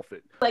knows that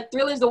outfit. Like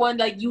Thriller's the one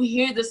like you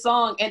hear the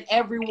song and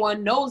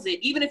everyone knows it,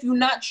 even if you're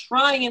not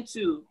trying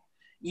to.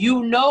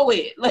 You know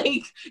it.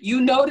 Like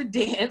you know the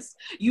dance.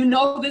 You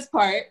know this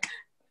part.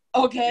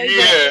 Okay.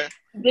 Yeah.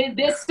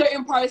 There's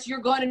certain parts you're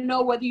going to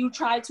know whether you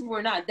try to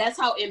or not. That's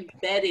how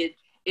embedded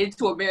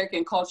into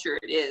American culture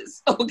it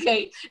is.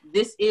 Okay,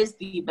 this is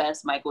the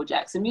best Michael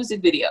Jackson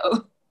music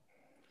video.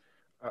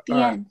 The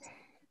end. Right.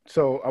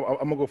 So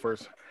I'm gonna go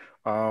first.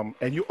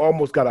 And you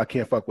almost got I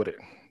Can't Fuck With It.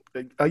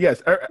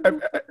 Yes,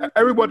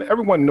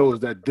 everyone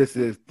knows that this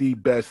is the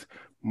best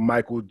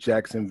Michael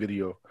Jackson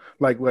video.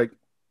 Like I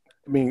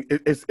mean,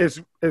 it's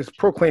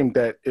proclaimed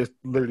that it's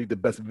literally the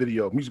best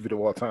music video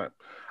of all time.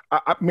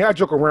 I mean, I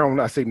joke around when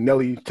I say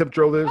Nelly Tip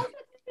Drill is.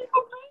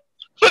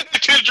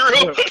 Tip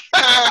drill.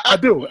 I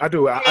do. I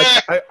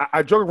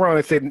joke around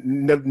and say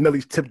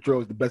Nelly's Tip Drill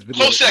is the best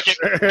video. Close second.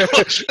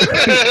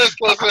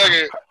 Close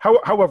second.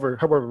 However,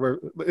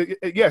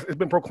 yes, it's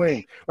been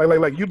proclaimed.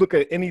 Like you look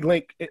at any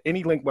link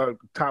by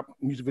top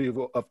music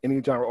video of any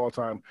genre all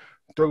time,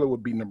 Thriller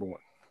would be number one,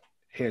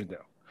 hands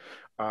down.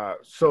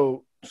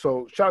 So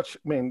shout,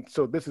 man.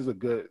 So this is a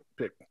good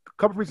pick. A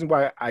couple reasons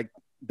why I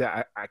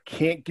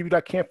can't give you that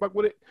I Can't Fuck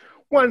With It.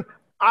 One,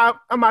 I'm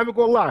not even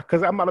gonna lie,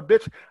 because I'm not a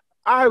bitch.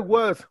 I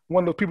was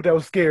one of those people that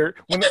was scared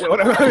when I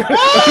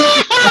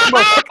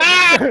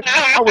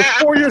was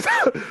 4 years.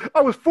 I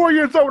was 4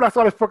 years old when I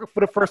saw this fucking for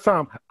the first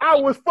time. I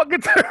was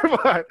fucking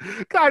terrified.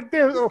 God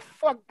damn! Oh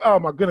fuck! Oh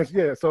my goodness!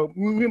 Yeah. So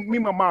me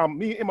and my mom,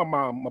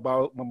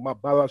 my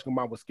biological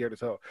mom was scared as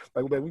hell.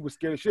 Like we were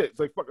scared as shit. It's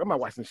like fuck! I'm not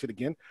watching this shit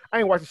again. I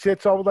ain't watching shit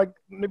until I was like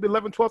maybe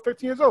 11, 12,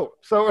 13 years old.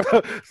 So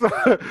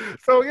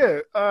yeah.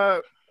 Why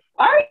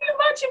are you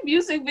watching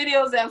music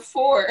videos at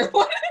 4?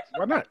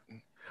 Why not?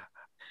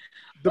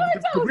 The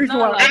reason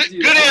why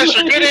Good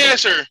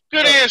answer.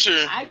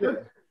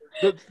 The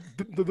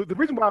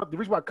reason why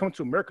I come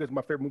to America is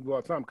my favorite movie of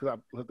all time, because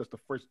that's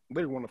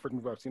literally one of the first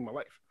movies I've seen in my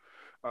life.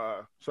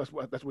 So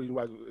that's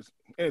why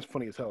it's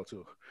funny as hell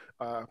too.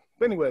 But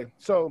anyway,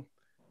 so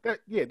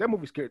that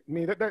movie scared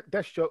me.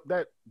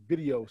 That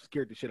video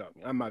scared the shit out of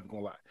me. I'm not even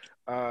gonna lie.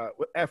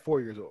 At 4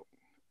 years old,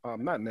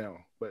 not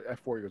now, but at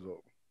 4 years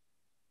old.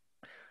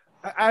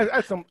 I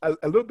had a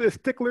little bit of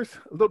sticklers.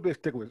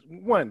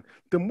 One,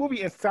 the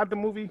movie inside the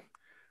movie,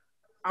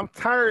 I'm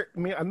tired. I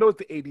mean, I know it's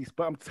the 80s,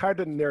 but I'm tired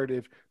of the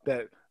narrative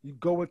that you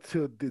go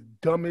into the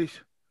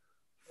dumbest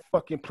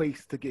fucking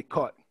place to get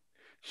caught.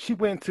 She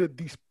went to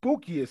the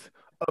spookiest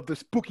of the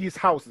spookiest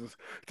houses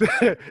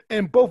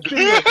in both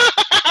videos.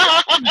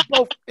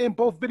 in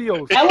both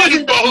videos. That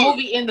wasn't the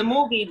movie in the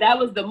movie. That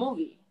was the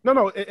movie.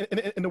 No.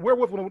 In the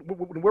werewolf, when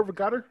the werewolf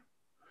got her.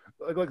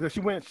 Like she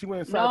went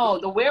inside. No,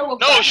 the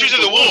werewolf. No, she was in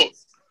the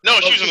woods.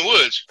 No, she was in the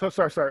woods. So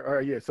sorry. All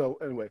right, yeah. So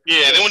anyway.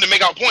 Yeah, they wanted to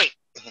make out point.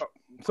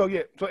 So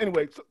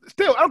anyway,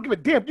 still, I don't give a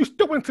damn. You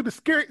still went to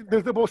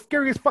the most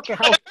scariest fucking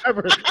house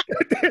ever.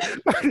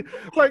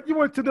 like you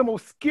went to the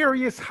most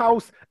scariest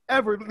house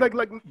ever.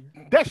 Like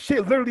that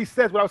shit literally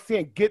says what I was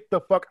saying. Get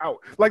the fuck out.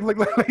 Like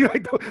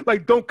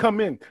don't come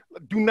in.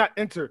 Do not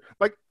enter.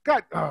 Like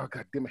God damn,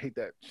 I hate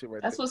that shit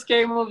right That's what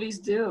scary movies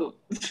do.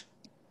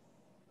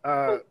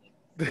 I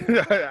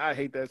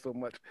hate that so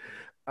much.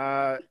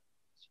 And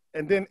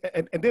then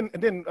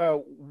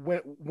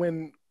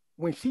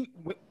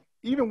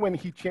when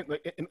he changed,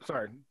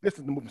 this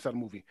is the movie inside the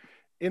movie.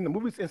 In the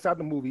movies inside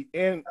the movie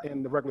and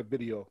in the regular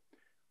video,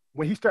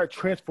 when he started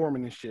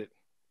transforming and shit,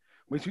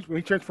 when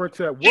he transferred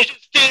to that wolf, he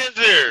just stands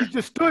there. He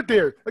just stood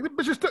there. Like the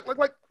bitch just stood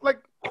like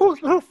who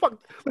the fuck?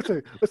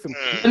 Listen.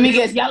 Let me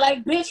guess, y'all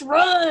like bitch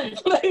run.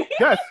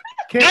 Yes.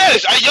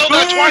 Yes, I yelled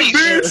it twice.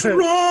 Bitch,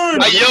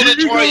 run! I yelled it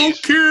twice.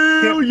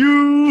 Kill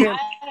you.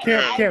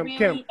 Cam.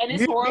 And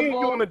it's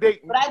horrible. On a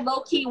date. But I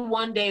low key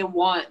one day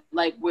want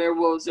like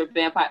werewolves or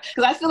vampires,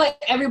 because I feel like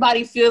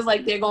everybody feels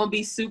like they're gonna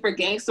be super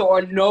gangster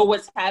or know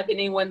what's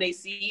happening when they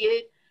see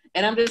it,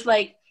 and I'm just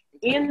like,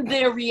 in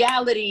their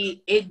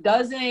reality, it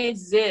doesn't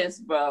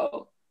exist,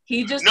 bro.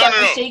 He just starts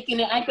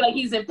shaking and acting like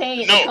he's in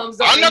pain. No, and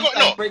comes up and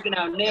starts breaking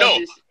out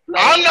nails.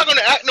 I'm not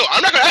gonna act. No,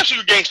 I'm not gonna act like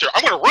you're a gangster.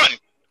 I'm gonna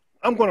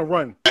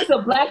run. It's a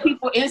black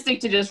people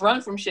instinct to just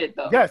run from shit,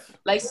 though. Yes.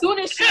 Like, soon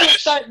as shit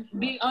start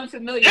being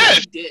unfamiliar, yes,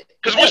 we did.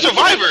 Because we're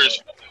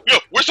survivors.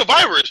 We're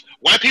survivors.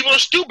 White people are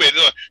stupid.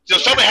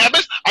 Something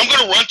happens, I'm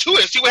gonna run to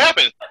it and see what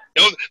happens.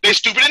 They're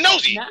stupid and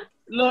nosy.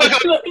 Look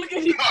at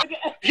you.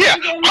 Yeah,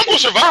 I'm gonna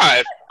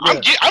survive.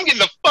 Yeah. I'm getting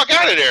the fuck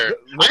out of there.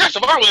 I got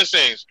survival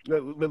instincts.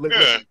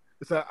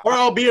 Or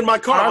I'll be in my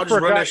car. I'll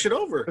just run that shit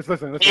over.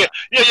 Listen. Yeah,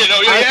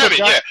 you have it.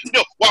 Yeah.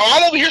 While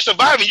I'm over here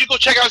surviving, you go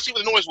check out and see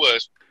what the noise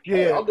was.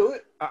 Yeah, I'll do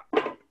it.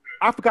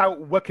 I forgot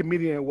what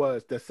comedian it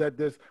was that said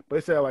this, but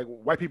it said like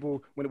white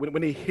people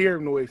when they hear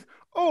noise,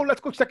 oh,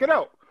 let's go check it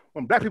out.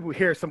 When black people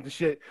hear something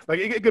shit, like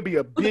it could be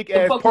a big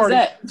ass party.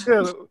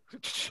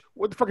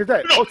 What the fuck is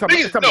that? No, time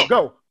to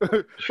go.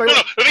 The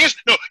thing is,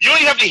 you don't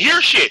even have to hear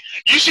shit.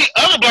 You see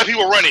other black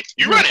people running,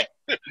 you run it.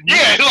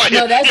 Yeah, like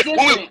No, that's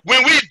different.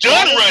 when we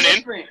done running.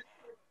 Different.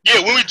 Yeah,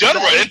 when we done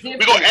running,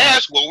 we gonna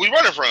ask where we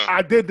running from.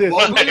 I did this.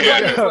 Where we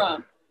running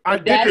from?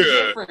 But that's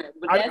different.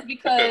 But that's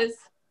because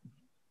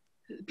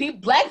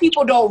black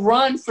people don't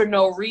run for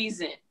no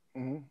reason.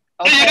 Mm-hmm.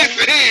 Okay? You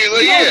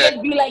don't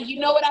just be like, you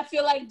know what I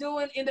feel like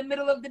doing in the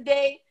middle of the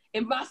day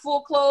in my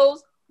full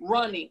clothes?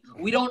 Running.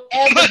 We don't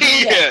ever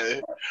do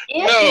that.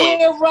 If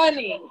we're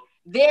running,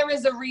 there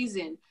is a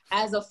reason.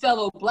 As a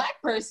fellow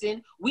black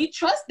person, we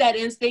trust that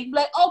instinct.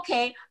 Like,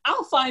 okay,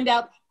 I'll find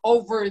out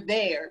over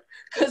there.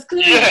 Because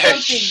clearly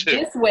something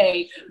this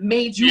way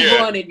made you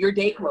run in your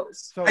day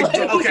clothes. So,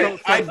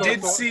 I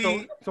did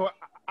see. So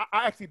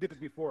I actually did this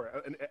before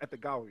at the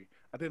gallery.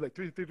 I did like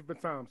three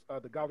different times.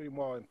 The Gallery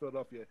Mall in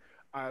Philadelphia.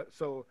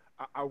 So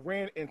I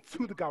ran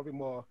into the Gallery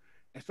Mall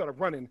and started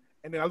running.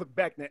 And then I looked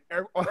back, and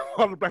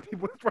all the black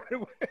people was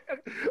running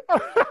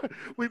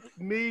away.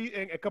 Me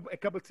and a couple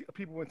of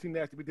people in Team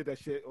Nasty, we did that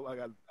shit like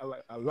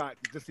a lot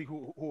to just see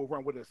who will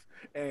run with us.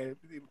 And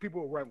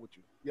people will run with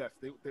you. Yes,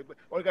 they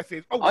all you gotta say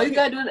is, "Oh." All you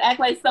gotta do is act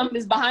like something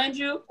is behind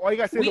you. All you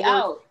gotta say we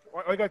out.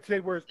 All you gotta say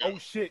words, "Oh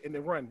shit," and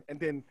then run, and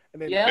then.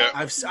 Yeah.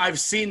 I've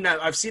seen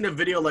that. I've seen a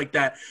video like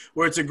that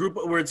where it's a group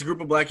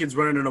of black kids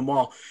running in a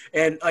mall,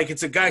 and like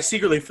it's a guy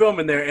secretly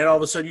filming there, and all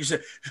of a sudden you say,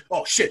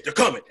 "Oh shit, they're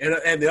coming!"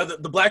 And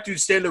the black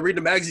dude standing there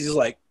reading the magazine is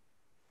like,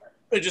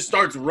 it just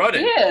starts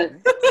running. Yeah.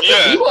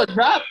 You will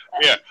drop.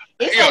 Yeah.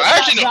 It's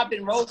actually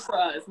dropping roads for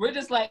us. We're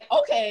just like,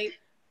 okay.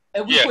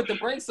 And we put the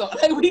brakes on.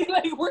 We're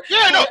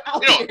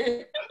out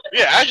here.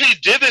 Yeah, I actually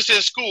did this in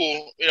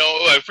school,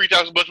 like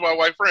 3,000 bunch of my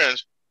white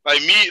friends.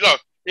 Like me and a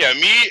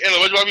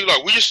bunch of my people,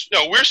 like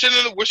we're sitting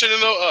in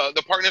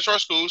the park next to our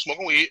school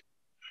smoking weed.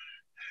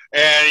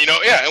 And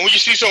and when you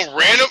see some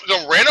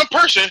random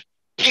person,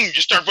 boom,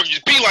 just start fucking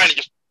just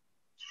beelining,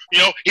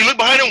 he looked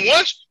behind him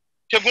once,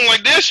 kept going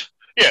like this.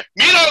 Yeah,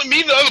 me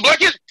and the other black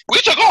kids, we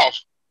took off.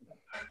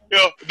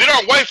 Then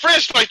our white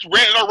friends started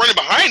running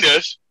behind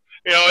us.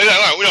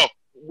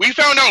 We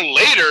found out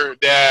later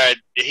that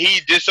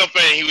he did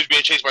something and he was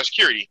being chased by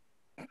security.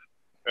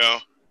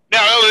 Now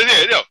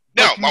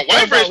my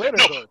white friends,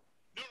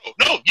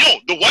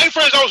 the white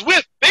friends I was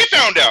with, they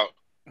found out.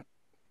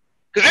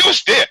 Because they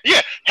was there.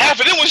 Yeah, half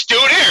of them was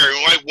still there.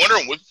 And like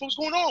wondering what the fuck's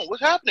going on?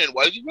 What's happening?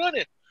 Why is he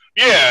running?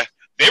 Yeah,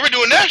 they were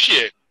doing that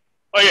shit.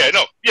 Oh yeah,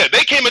 no. Yeah,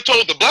 they came and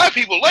told the black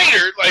people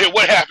later, like,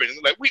 what happened.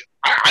 Like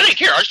I didn't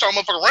care. I just saw a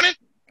motherfucker running.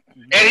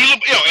 And he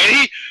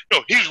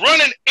was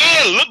running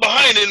and looked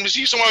behind him to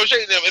see somebody was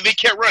chasing him, and they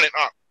kept running.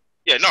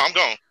 I'm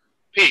gone.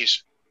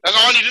 Peace. That's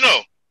all I need to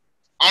know.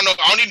 I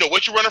don't need to know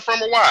what you're running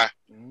from or why.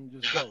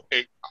 Just go.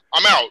 Hey,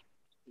 I'm out.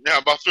 Now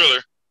about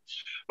Thriller.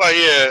 Like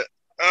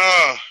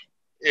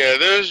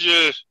there's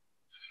just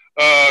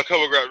a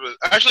couple of grabs.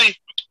 Actually,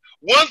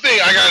 one thing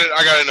I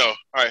gotta know.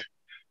 All right.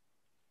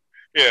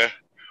 Yeah.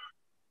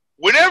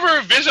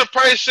 Whenever Vincent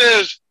Price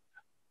says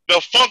the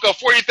funk of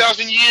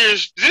 40,000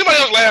 years, does anybody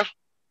else laugh?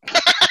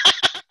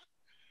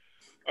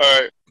 All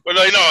right, but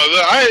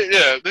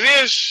the thing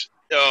is,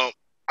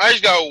 I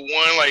just got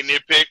one like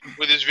nitpick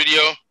with this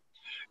video.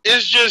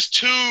 It's just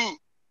too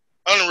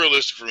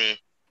unrealistic for me.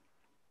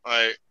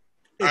 Like,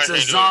 it's a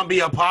zombie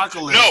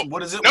apocalypse. No,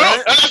 what is it?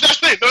 No, that's the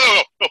thing.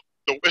 No.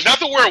 It's not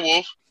the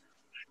werewolf.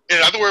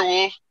 It's not the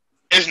werewolf.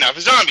 It's not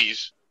the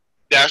zombies.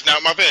 That's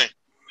not my thing.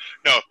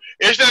 No,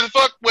 it's that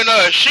fuck when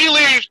she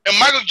leaves and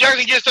Michael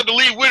Jackson gets up to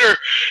leave with her.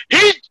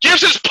 He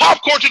gives his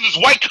popcorn to this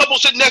white couple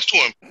sitting next to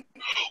him.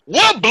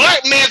 What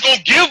black man's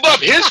gonna give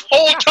up his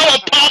whole ton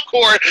of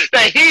popcorn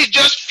that he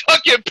just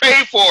fucking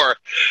paid for?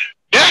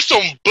 That's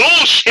some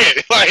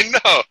bullshit. Like,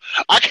 no,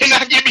 I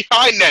cannot get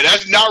behind that.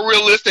 That's not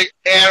realistic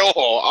at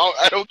all.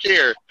 I don't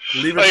care.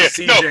 Leave it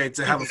to CJ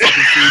to have a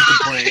fucking food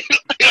complaint.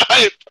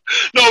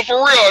 No, for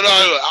real.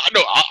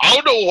 I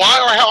don't know why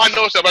or how I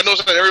know stuff. I know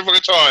stuff every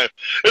fucking time.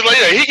 It's like,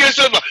 he gets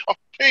up like,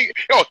 here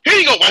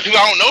you go, white people.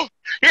 I don't know.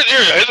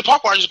 Here's the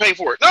popcorn. I just paid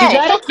for it. No,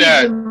 fuck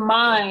that. Keep in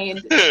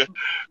mind.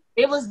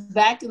 It was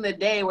back in the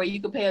day where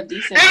you could pay a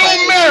decent. It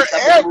don't matter.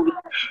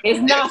 It's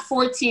not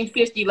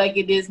 $14.50 like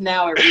it is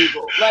now at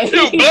Regal. Like,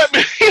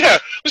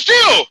 but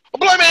still, a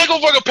black man ain't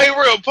gonna fucking pay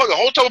for a fucking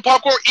whole tub of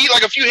popcorn, eat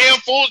like a few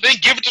handfuls, then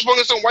give it to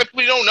some white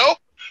people you don't know.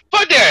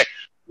 Fuck that.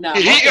 No,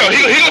 he gonna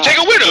take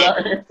it with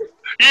him.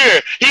 Yeah,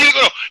 he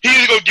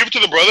either gonna give it to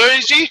the brother,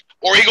 you see,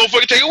 or he gonna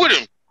fucking take it with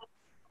him.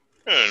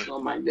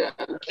 Oh my god.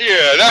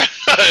 Yeah,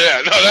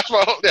 that's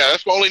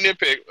my only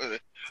nitpick.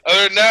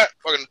 Other than that,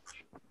 fucking.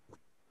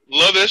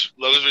 Love this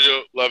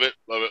video. Love it.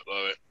 The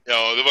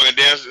fucking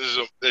dance is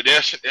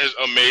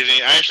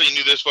amazing. I actually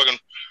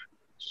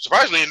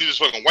surprisingly knew this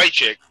fucking white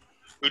chick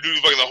who do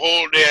the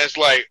whole dance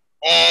like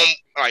on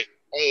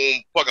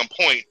fucking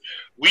point.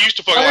 We used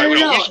to fucking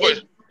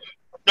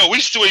we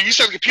used to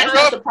set the computer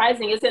That's up. Not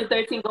surprising. It's in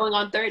 13 going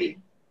on 30.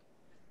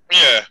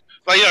 Yeah.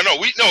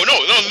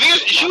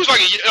 She was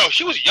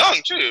she was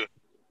young too.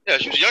 Yeah,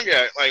 she was a young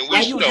guy. Like we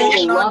used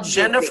to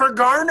Jennifer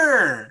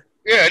Garner.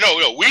 Yeah,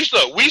 no. We used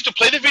to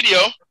play the video.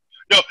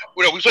 No,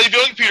 we played the video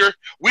on the computer.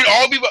 We'd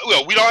all have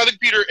the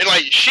computer, and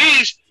like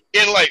she's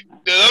in like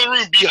the other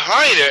room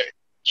behind it,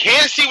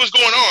 can't see what's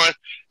going on.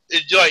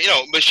 it's like,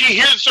 but she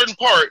hears a certain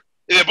part,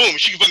 and then boom,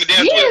 she can fucking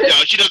dance with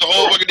it. She does the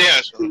whole fucking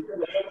dance.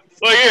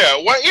 Well, yeah,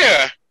 what?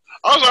 Yeah,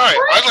 I was alright.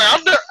 I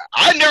was like,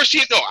 I ain't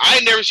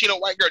never seen a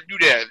white girl do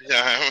that.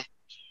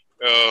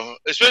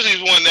 Especially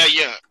as one that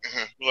young.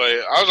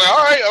 Like, I was like,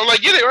 all right. I was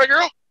like, get it, right,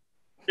 girl?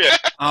 Yeah.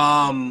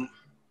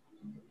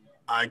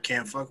 I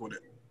can't fuck with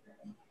it.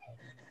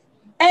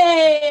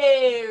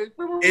 Hey,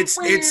 it's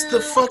the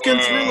fucking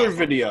Thriller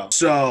video.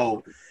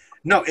 So,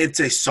 no, it's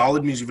a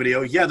solid music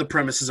video. Yeah, the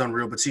premise is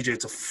unreal, but CJ,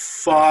 it's a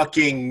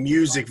fucking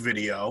music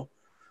video.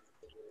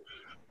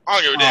 I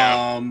don't give a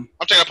damn.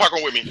 I'm taking a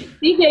popcorn with me.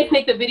 CJ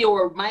picked a video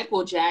where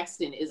Michael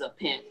Jackson is a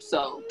pimp.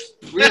 So,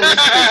 really.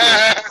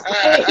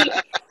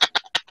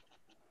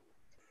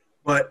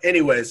 But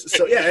anyways,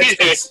 so yeah,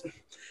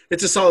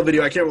 it's a solid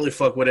video. I can't really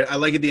fuck with it. I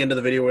like at the end of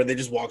the video where they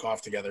just walk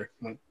off together.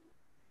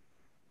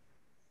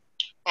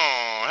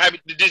 Oh,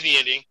 happy the Disney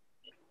ending.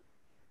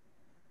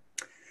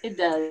 It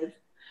does.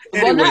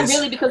 Anyways. Well, not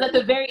really, because at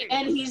the very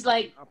end, he's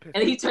like,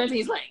 and he turns and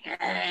he's like,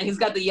 he's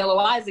got the yellow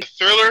eyes.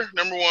 Thriller,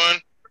 number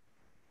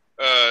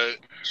 1.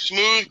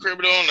 Smooth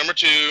Criminal, number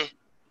 2.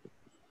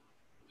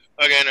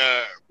 Again,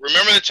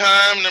 Remember the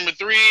Time, number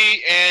 3,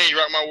 and You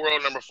Rock My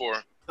World, number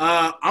 4.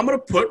 I'm gonna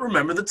put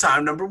Remember the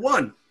Time, number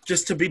 1,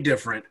 just to be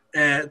different.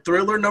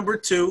 Thriller, number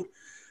 2.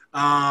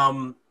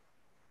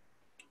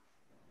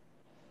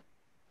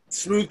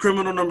 Smooth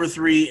Criminal, number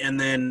 3, and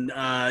then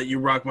You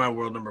Rock My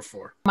World, number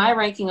 4. My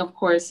ranking, of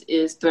course,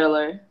 is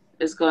Thriller.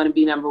 Is going to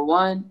be number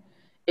 1.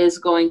 Is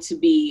going to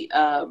be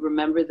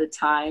Remember the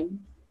Time,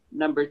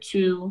 number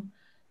 2.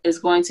 Is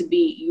going to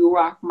be You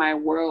Rock My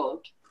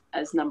World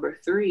as number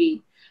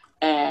 3.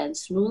 And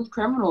Smooth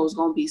Criminal is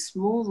going to be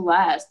smooth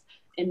last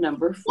in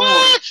number 4.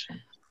 What?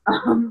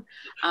 I'm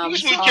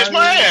sorry, kiss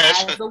my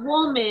ass. As a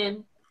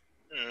woman,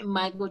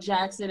 Michael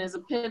Jackson as a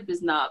pimp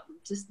is not.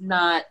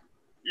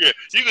 Yeah,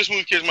 you can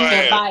smooth kiss my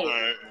can't ass. Buy it.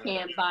 Right.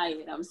 Can't buy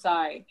it. I'm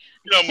sorry.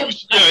 You know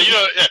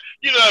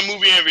that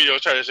movie and video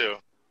try to sell. All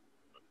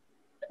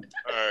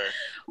right.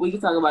 We can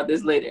talk about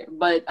this later.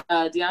 But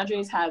DeAndre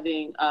is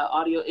having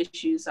audio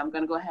issues, so I'm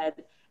gonna go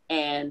ahead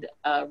and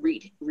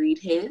read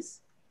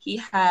his. He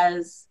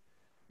has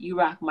You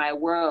Rock My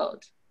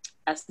World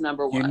as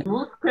number 1.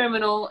 Smooth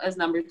Criminal as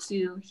number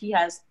 2. He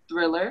has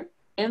Thriller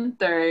in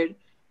 3rd,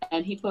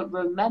 and he put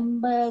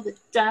Remember the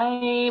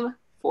Time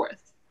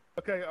 4th.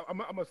 Okay, I'm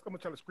gonna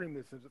try to scream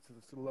this since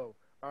it's too low.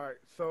 All right,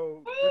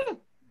 so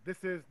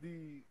this is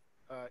the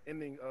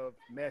ending of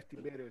Mass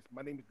Debaters.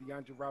 My name is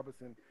DeAndre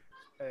Robinson,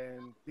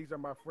 and these are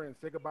my friends.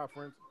 Say goodbye,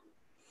 friends.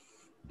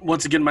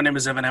 Once again, my name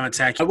is Evan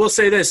Amatak. I will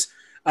say this.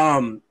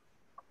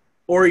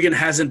 Oregon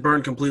hasn't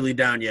burned completely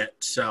down yet,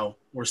 so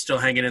we're still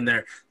hanging in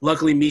there.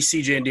 Luckily, me,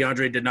 CJ, and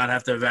DeAndre did not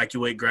have to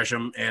evacuate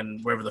Gresham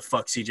and wherever the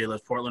fuck CJ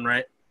lives, Portland,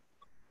 right?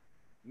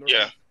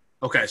 Yeah.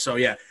 Okay, so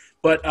yeah.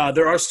 But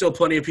there are still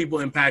plenty of people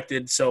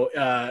impacted. So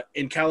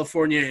in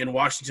California, in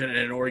Washington, and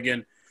in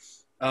Oregon,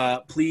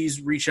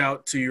 please reach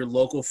out to your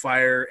local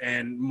fire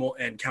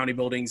and county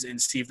buildings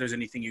and see if there's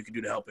anything you can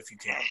do to help if you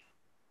can.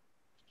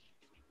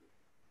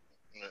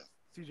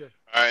 CJ.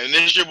 All right, and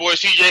this is your boy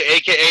CJ,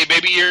 a.k.a.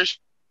 Baby Ears.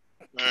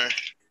 All right.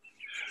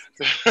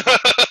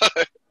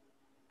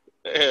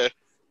 Yeah.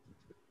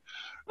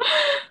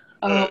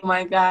 Oh,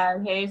 my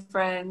God. Hey,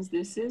 friends.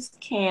 This is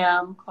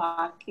Cam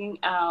clocking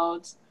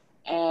out.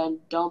 And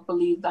don't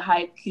believe the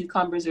hype.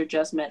 Cucumbers are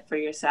just meant for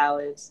your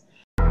salads.